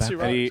it. He's John going C. back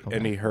for Reilly. it.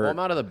 And he Well, heard, I'm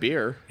out of the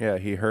beer. yeah,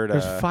 he heard,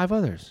 There's 5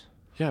 others.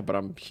 Yeah, but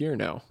I'm here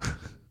now.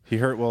 he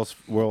hurt Will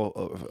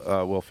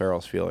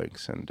Ferrell's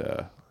feelings, and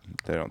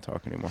they don't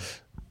talk anymore.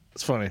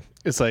 It's funny.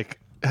 It's like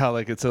how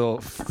like it's a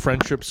little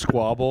friendship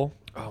squabble,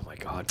 Oh my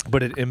god.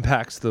 but it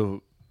impacts the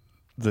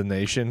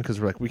nation because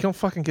we're like, we can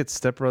fucking get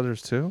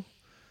stepbrothers too.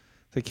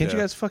 Like, can't you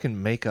Yeah. guys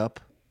fucking make up?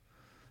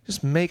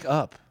 Just make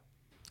up.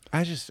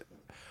 I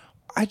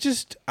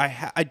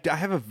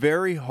have a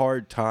very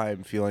hard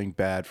time feeling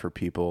bad for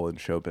people in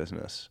show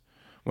business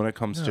when it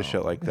comes to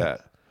shit like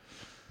that.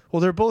 Well,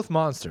 they're both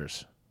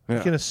monsters. Yeah.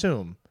 You can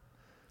assume.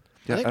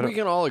 Yeah, I think don't- we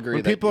can all agree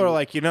when that people are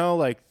like,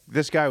 like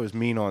this guy was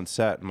mean on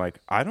set. I'm like,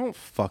 I don't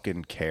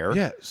fucking care.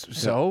 Yeah.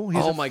 So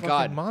he's oh a my fucking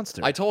god,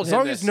 monster. I told As him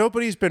long this. as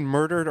nobody's been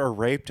murdered or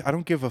raped, I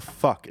don't give a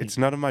fuck. It's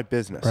none of my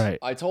business. Right.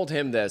 I told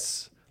him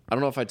this. I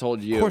don't know if I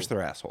told you. Of course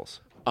they're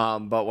assholes.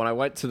 But when I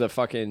went to the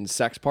fucking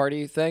sex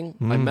party thing,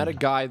 I met a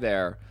guy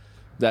there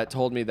that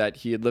told me that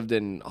he had lived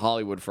in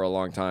Hollywood for a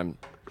long time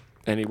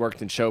and he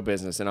worked in show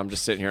business. And I'm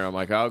just sitting here and I'm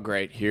like, oh,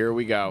 great. Here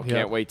we go. Yeah.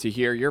 Can't wait to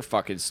hear your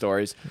fucking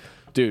stories.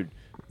 Dude,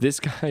 this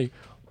guy,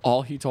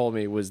 all he told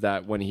me was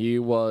that when he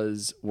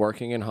was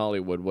working in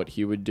Hollywood, what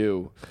he would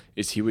do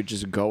is he would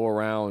just go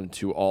around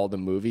to all the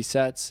movie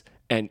sets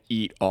and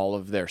eat all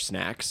of their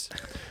snacks.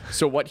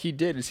 So what he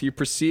did is he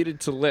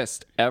proceeded to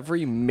list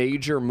every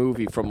major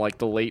movie from like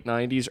the late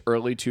 90s,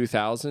 early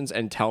 2000s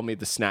and tell me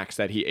the snacks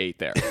that he ate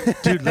there.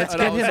 Dude, let's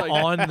And get I was him like,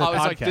 on the I was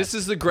podcast. like, this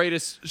is the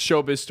greatest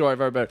showbiz story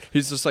I've ever been.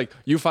 He's just like,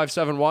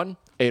 U571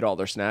 ate all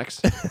their snacks.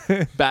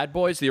 Bad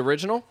Boys, the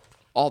original,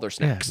 all their yeah,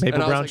 snacks. maple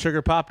And I was brown like,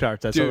 sugar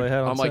Pop-Tarts. That's all dude, they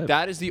had on I'm like, set.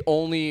 that is the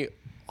only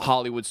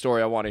Hollywood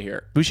story I want to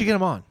hear. We should get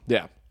him on.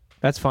 Yeah.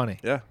 That's funny.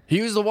 Yeah.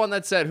 He was the one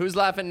that said, "Who's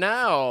laughing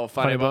now,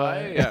 funny Funny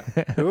boy?" boy.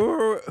 Yeah.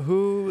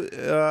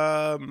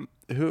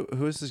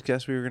 Who is this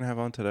guest we were gonna have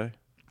on today?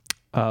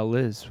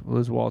 Liz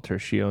Walter.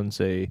 She owns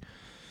a.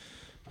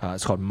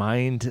 It's called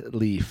Mind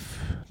Leaf.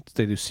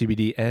 They do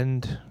CBD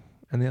and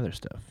the other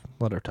stuff.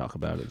 Let her talk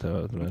about it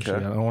though. Eventually.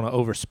 Okay. I don't want to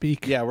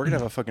overspeak. Yeah, we're gonna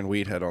have a fucking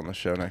weed head on the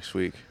show next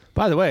week.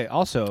 By the way,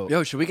 also,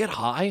 Yo, should we get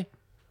high?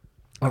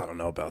 I don't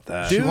know about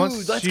that. Dude,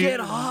 wants- let's she- get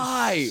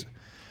high.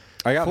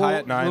 I got full- high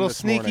at 9 little this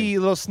sneaky, morning.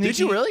 little sneaky. Did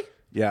you really?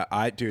 Yeah,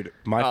 my Oh, that's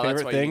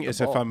favorite why you thing need the is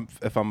ball.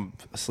 if I'm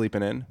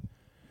sleeping in,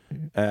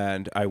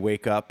 and I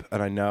wake up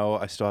and I know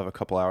I still have a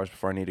couple hours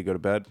before I need to go to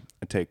bed.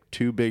 I take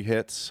 2 big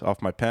hits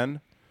off my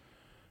pen,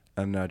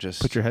 and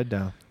just Put your head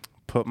down.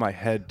 put my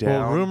head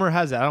down. Well, rumor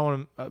has it. I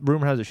don't want.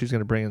 Rumor has it she's going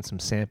to bring in some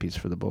Sampies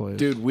for the boys.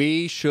 Dude,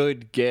 we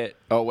should get.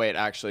 Oh wait,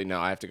 actually no.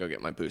 I have to go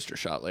get my booster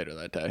shot later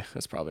that day.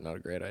 That's probably not a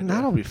great idea.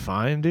 that'll be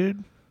fine,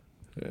 dude.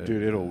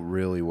 Dude, it'll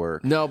really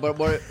work. No, but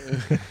what?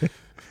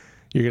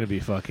 You're going to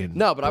be fucking.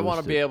 No, but I want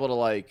to boosted. be able to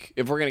like.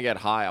 If we're gonna get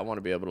high, I want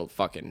to be able to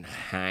fucking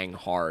hang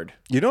hard.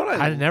 You know what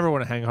I never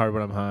want to hang hard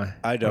when I'm high.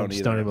 I don't I'm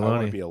either. Stony I want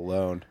Maloney. to be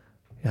alone.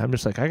 Yeah, I'm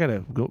just like I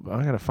gotta go.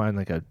 I gotta find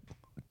like a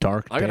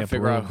dark. I gotta damp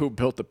figure out room. who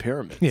built the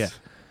pyramids. Yeah,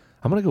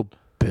 I'm gonna go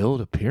build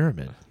a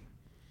pyramid.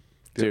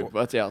 dude.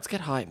 Let's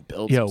get high and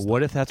build. Yo, some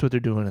what if that's what they're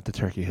doing at the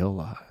Turkey Hill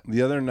lot?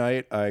 The other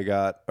night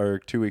or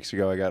 2 weeks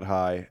ago, I got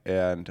high,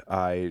 and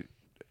I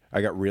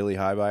got really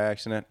high by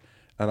accident,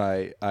 and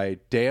I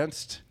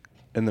danced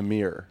in the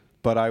mirror,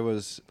 but I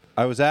was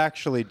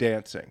actually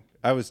dancing.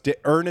 I was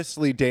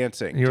earnestly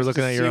dancing. You were just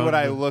looking to at see your what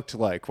own- I looked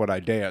like when I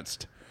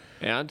danced.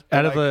 And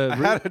Out of I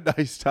had a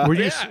nice time. were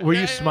you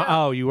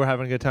Oh, you were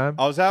having a good time.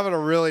 I was having a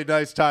really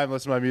nice time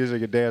listening to my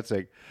music and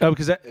dancing. Oh,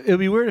 because it would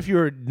be weird if you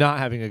were not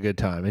having a good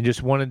time and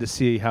just wanted to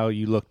see how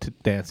you looked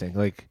dancing.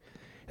 Like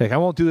I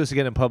won't do this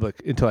again in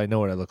public until I know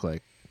what I look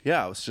like.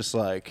 Yeah, I was just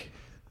like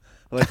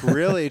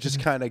really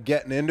just kind of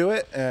getting into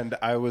it, and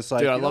I was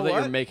like, dude, I you know love that what?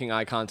 you're making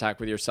eye contact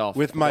with yourself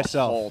With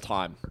myself. the whole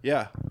time.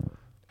 Yeah,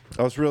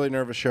 I was really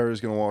nervous Sherry was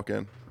gonna walk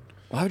in.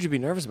 Why would you be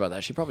nervous about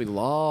that? She'd probably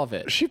love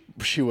it.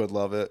 She would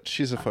love it.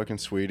 She's a fucking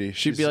sweetie.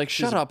 She'd be like,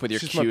 "Shut up with your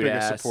she's my cute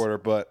biggest ass." supporter,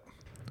 but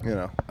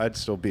I'd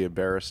still be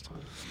embarrassed,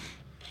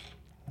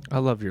 I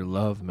love your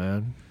love,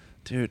 man.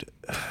 dude.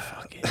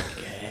 Fucking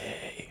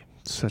gay.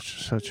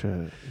 Such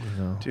a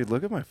Dude,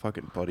 look at my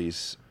fucking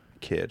buddy's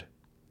kid.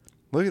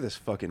 Look at this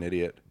fucking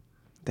idiot,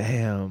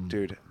 damn.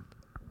 dude.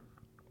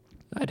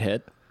 I'd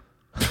hit.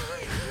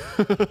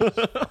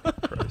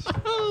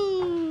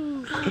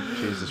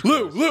 Jesus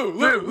Lou,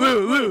 Christ.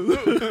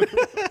 Lou.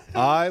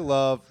 I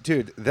love,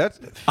 dude.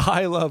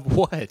 I love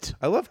what?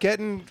 I love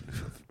getting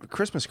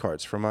Christmas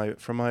cards from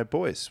my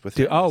boys. With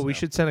Dude, families we now.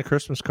 should send a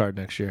Christmas card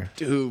next year.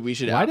 Dude, we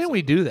should. Why didn't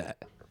we do that?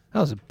 That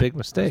was a big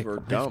mistake. We're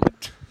dumb.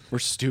 We're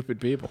stupid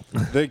people.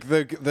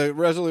 The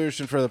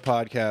resolution for the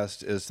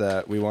podcast is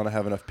that we want to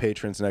have enough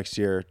patrons next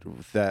year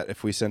that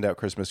if we send out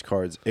Christmas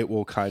cards, it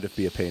will kind of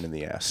be a pain in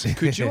the ass.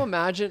 Could you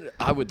imagine?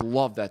 I would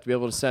love that to be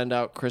able to send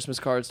out Christmas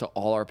cards to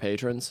all our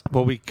patrons.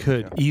 Well, we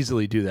could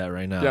easily do that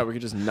right now. Yeah, we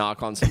could just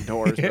knock on some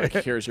doors. Be like,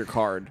 here's your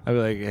card. I'd be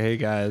like, hey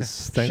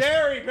guys, thanks.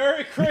 Sherry,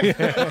 Merry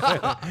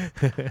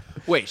Christmas.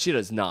 Wait, she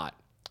does not.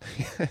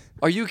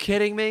 Are you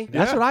kidding me?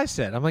 That's what I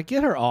said. I'm like,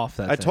 get her off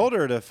that. I thing. told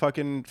her to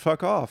fucking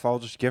fuck off. I'll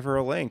just give her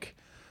a link.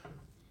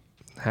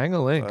 Hang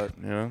a link. But,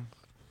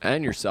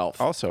 And yourself.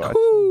 also,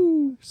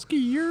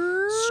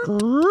 Skier.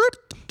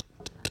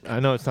 I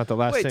know it's not the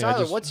last Wait, thing. I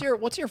Tyler, just,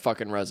 what's your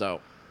fucking rezo?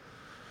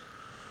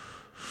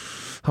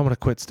 I'm gonna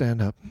quit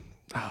stand up.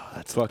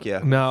 fuck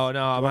yeah. No,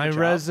 my a job?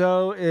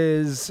 rezo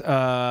is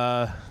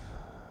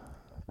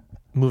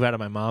move out of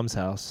my mom's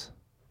house.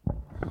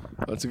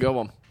 That's a good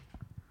one.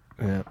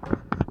 Yeah.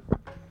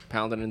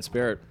 Pounding in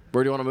spirit.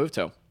 Where do you want to move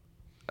to?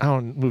 I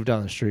don't move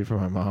down the street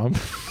from my mom.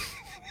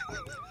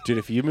 Dude,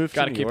 if you move to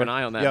Gotta New keep York, an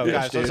eye on that Yo, bitch,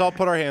 guys, dude. let's all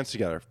put our hands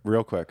together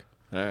real quick.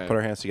 All right. Put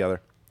our hands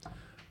together.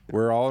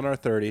 We're all in our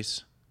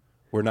 30s.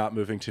 We're not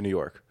moving to New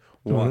York.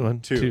 One,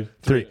 two,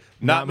 three.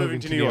 Not moving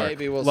to New York.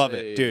 Maybe we'll Love see.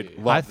 it, dude.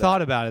 Love I that.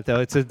 thought about it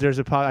though.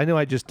 I know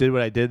I just did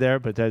what I did there,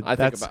 but I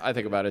that's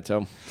think about it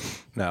too.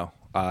 No,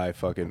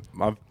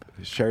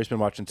 Sherry's been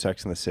watching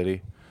Sex in the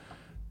City,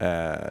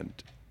 and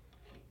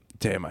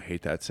damn, I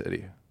hate that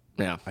city.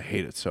 Yeah, I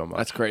hate it so much.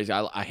 that's crazy.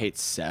 I hate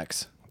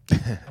sex.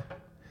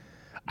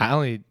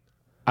 I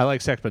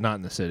like sex, but not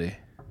in the city.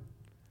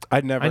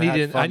 I never. I need had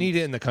it. fun. I need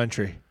it in the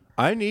country.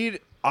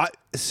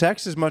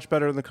 Sex is much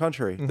better in the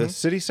country. The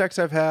city sex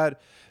I've had,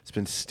 it's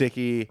been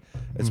sticky.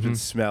 It's been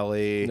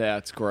smelly. Yeah,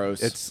 it's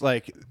gross. It's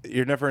like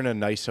you're never in a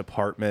nice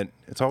apartment.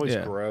 It's always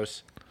Yeah.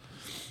 gross.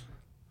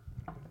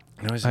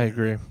 I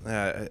agree.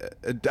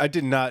 I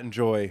did not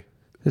enjoy.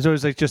 There's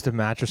always like just a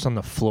mattress on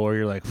the floor.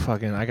 You're like,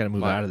 fucking, I gotta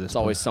move out of this. It's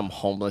always some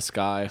homeless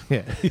guy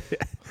place. Yeah.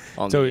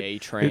 on So the A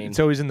train. It's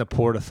always in the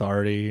Port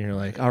Authority. And you're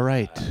like, all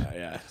right.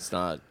 Yeah, it's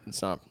not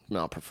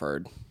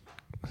preferred.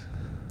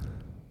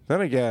 Then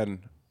again,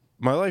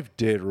 my life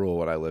did rule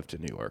when I lived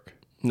in New York.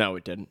 No,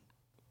 it didn't.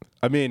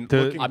 I mean,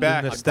 The looking I'm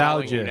back,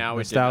 telling you nostalgia. now,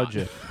 it did not.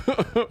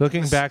 Nostalgia.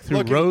 Looking back through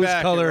looking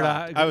back, rose-colored and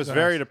eyes. I was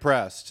very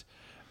depressed,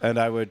 and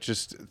I would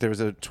just there was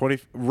a 20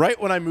 right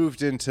when I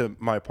moved into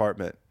my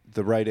apartment.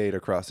 The Rite Aid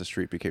across the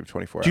street became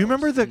 24 hours. Do you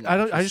remember the?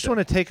 I just want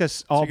to take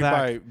us all So you could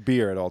back. buy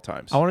beer at all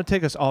times. I want to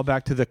take us all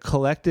back to the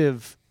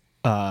collective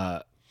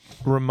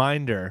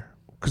reminder,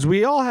 because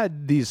we all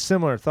had these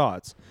similar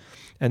thoughts,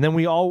 and then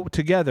we all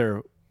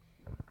together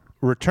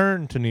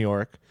returned to New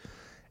York,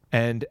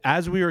 and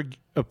as we were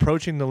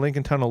approaching the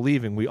Lincoln Tunnel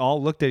leaving, we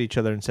all looked at each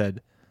other and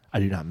said, I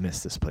do not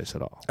miss this place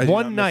at all. I do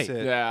One not miss night.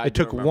 it. Yeah, I It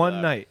do took remember one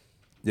that. night.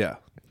 Yeah,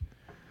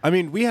 I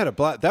mean, we had a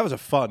that was a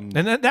fun.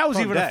 And that was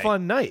fun even day. a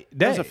fun night.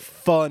 That was a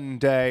fun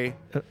day.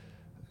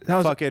 That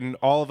was Fucking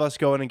all of us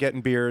going and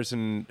getting beers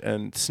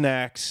and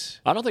snacks.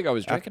 I don't think I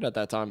was drinking at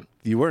that time.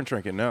 You weren't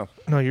drinking, no.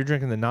 no, you're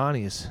drinking the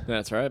Nani's.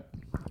 That's right.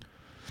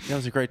 That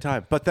was a great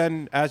time. But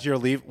then, as you're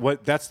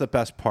that's the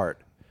best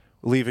part,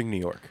 leaving New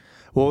York.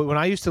 Well, when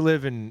I used to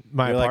live in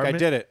my You're like, apartment,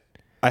 I did it.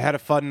 I had a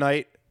fun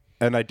night,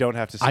 and I don't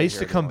have to. Sit I used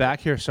to here come anymore.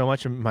 back here so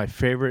much, and my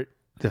favorite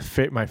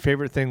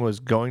thing was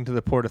going to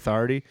the Port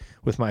Authority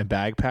with my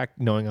bag packed,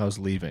 knowing I was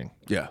leaving.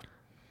 Yeah,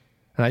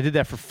 And I did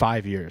that for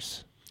 5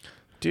 years.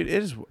 dude,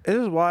 it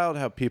is wild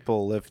how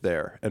people live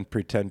there and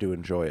pretend to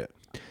enjoy it.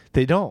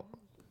 They don't.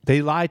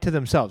 They lie to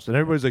themselves, and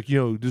everybody's like,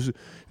 this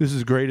is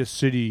the greatest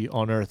city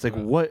on earth. Like,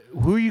 what?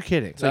 Who are you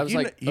kidding? So I was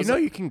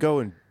You can go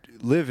and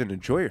live and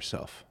enjoy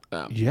yourself.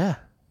 Yeah.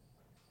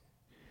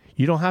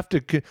 You don't have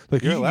to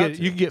like You're allowed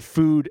to. you can get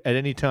food at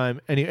any time,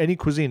 any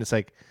cuisine. It's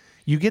like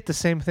you get the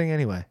same thing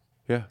anyway.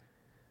 Yeah.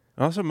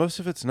 Also, most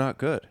of it's not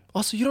good.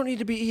 Also, you don't need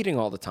to be eating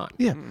all the time.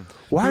 Yeah.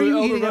 Why are you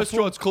the eating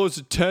restaurants close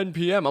at 10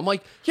 p.m.? I'm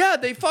like, yeah,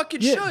 they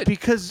fucking Yeah, should.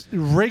 because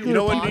regular You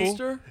know what?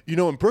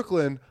 people. In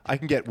Brooklyn, I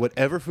can get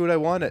whatever food I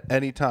want at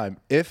any time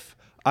if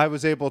I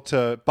was able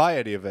to buy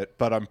any of it.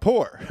 But I'm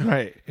poor.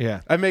 Right.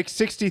 Yeah. I make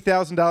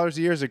 $60,000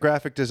 a year as a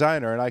graphic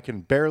designer, and I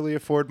can barely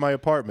afford my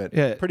apartment.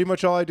 Yeah. Pretty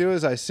much all I do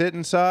is I sit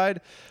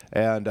inside,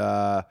 and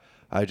I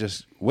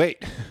just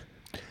wait.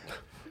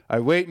 I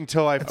wait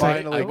until I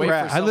finally I wait for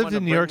crash. I lived someone to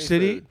in New bring York me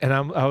City, food. and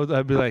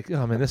I'd be like,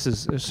 oh man,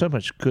 there's so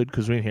much good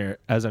cuisine here.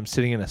 As I'm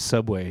sitting in a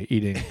Subway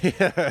eating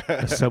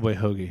a Subway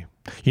hoagie.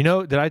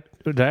 Did I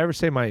ever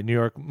say my New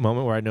York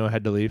moment where I know I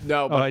had to leave?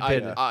 No, oh, but I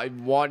did. I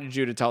wanted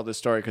you to tell this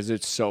story because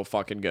it's so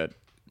fucking good.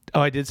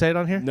 Oh, I did say it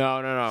on here.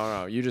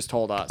 No. You just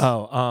told us.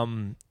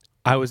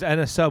 I was at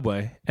a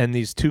Subway, and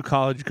these two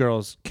college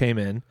girls came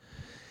in,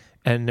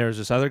 and there was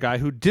this other guy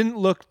who didn't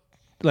look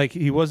like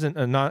he was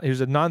a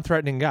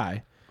non-threatening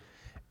guy,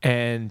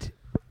 and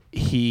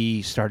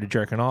he started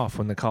jerking off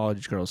when the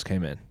college girls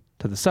came in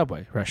to the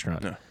Subway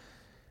restaurant. Yeah.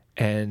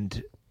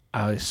 And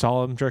I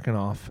saw him jerking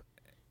off,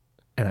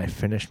 and I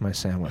finished my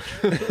sandwich.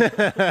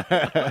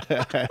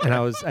 And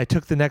I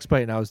took the next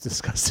bite, and I was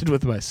disgusted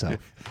with myself.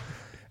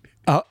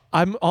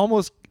 I'm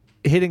almost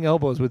hitting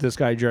elbows with this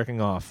guy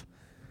jerking off,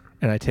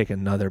 and I take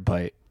another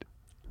bite.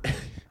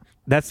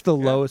 That's the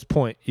lowest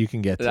point you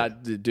can get to.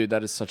 Dude,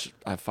 that is such.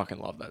 I fucking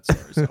love that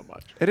story so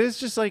much. It is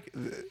just like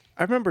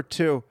I remember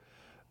too.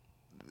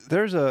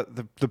 There's the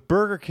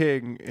Burger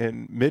King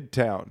in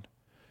Midtown.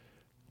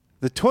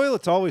 The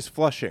toilet's always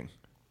flushing.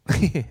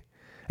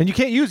 And you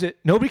can't use it.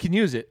 Nobody can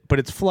use it, but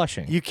it's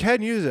flushing. You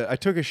can use it. I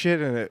took a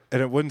shit in it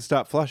and it wouldn't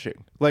stop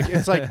flushing. Like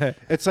it's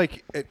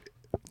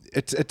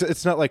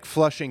it's not like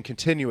flushing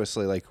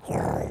continuously. Like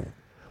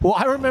Well,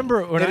 I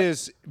remember when it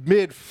is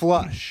mid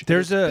flush.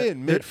 There's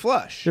mid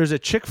flush. There's a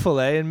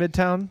Chick-fil-A in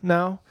Midtown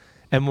now,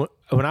 and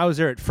when I was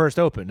there, it first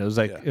opened. It was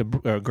like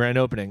a grand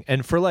opening,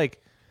 and for like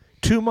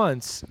 2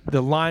 months, the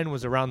line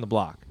was around the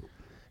block, and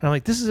I'm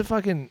like, this is a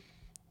fucking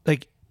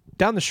like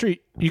down the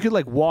street. You could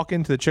like walk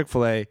into the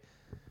Chick-fil-A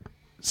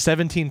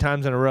 17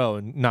 times in a row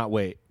and not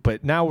wait.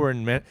 But now we're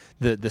in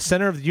the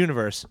center of the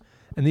universe,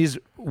 and these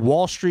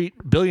Wall Street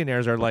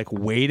billionaires are like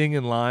waiting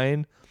in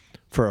line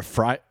for a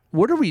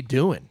What are we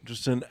doing?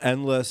 Just an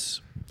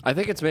endless I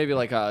think it's maybe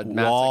like a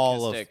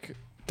Wall of masochistic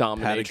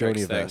dominatrix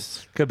Patagonia thing.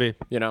 vests. Could be.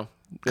 You know?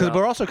 Because Yeah.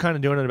 we're also kind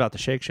of doing it about the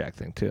Shake Shack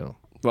thing too.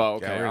 Well,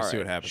 okay, Yeah, we're gonna all see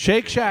right. what happens.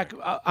 Shake Shack.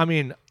 I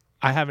mean,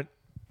 I haven't.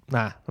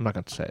 Nah, I'm not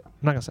gonna say it. I'm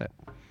not gonna say it.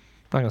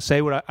 I'm not gonna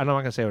say what I'm not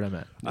gonna say what I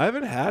meant. I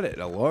haven't had it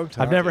in a long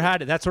time. I've never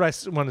had it. That's what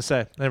I want to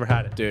say. Never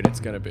had it. Dude, it's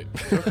gonna be.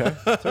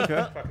 It's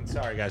okay. Fucking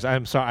sorry, guys.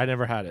 I'm sorry. I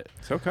never had it.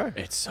 It's okay.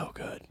 It's so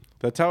good.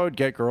 That's how I would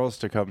get girls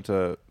to come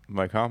to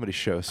my comedy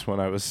shows when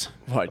I was.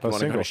 What? You I was want to go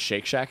single. to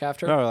Shake Shack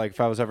after? No, like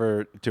if I was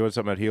ever doing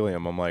something at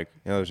Helium, I'm like,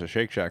 there's a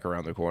Shake Shack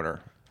around the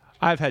corner.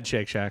 I've had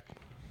Shake Shack.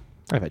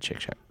 I've had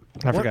Shake Shack.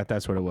 I forgot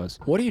that's what it was.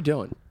 What are you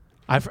doing?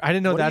 I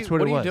didn't know that's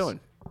what it was. What are you doing?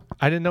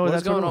 I didn't know What's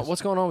that's what going it on? was.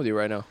 What's going on with you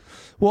right now?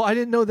 Well, I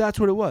didn't know that's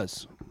what it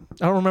was.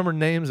 I don't remember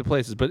names of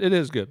places, but it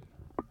is good.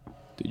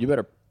 Dude, you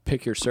better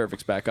pick your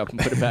cervix back up and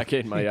put it back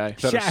in, my guy.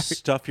 Better Shack.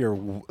 stuff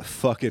your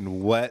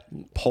fucking wet,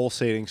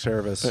 pulsating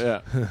cervix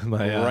Yeah.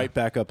 right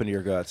back up into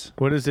your guts.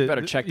 What is it?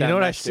 Better check You that know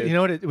what mesh, dude. You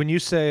know what? When you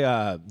say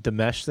the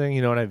mesh thing,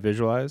 you know what I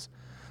visualize?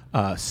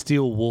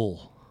 Steel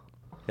wool.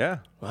 Yeah.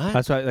 What?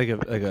 That's why, like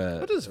What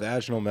a. does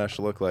vaginal mesh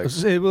look like?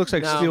 It looks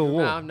like steel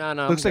wool. No.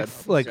 Looks I'm like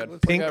good. like We're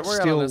good. pink We're good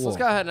on steel this. wool.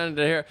 Let's go ahead and end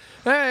it here.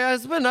 Hey,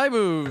 it's been Night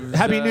Moves.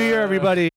 Happy New Year, everybody.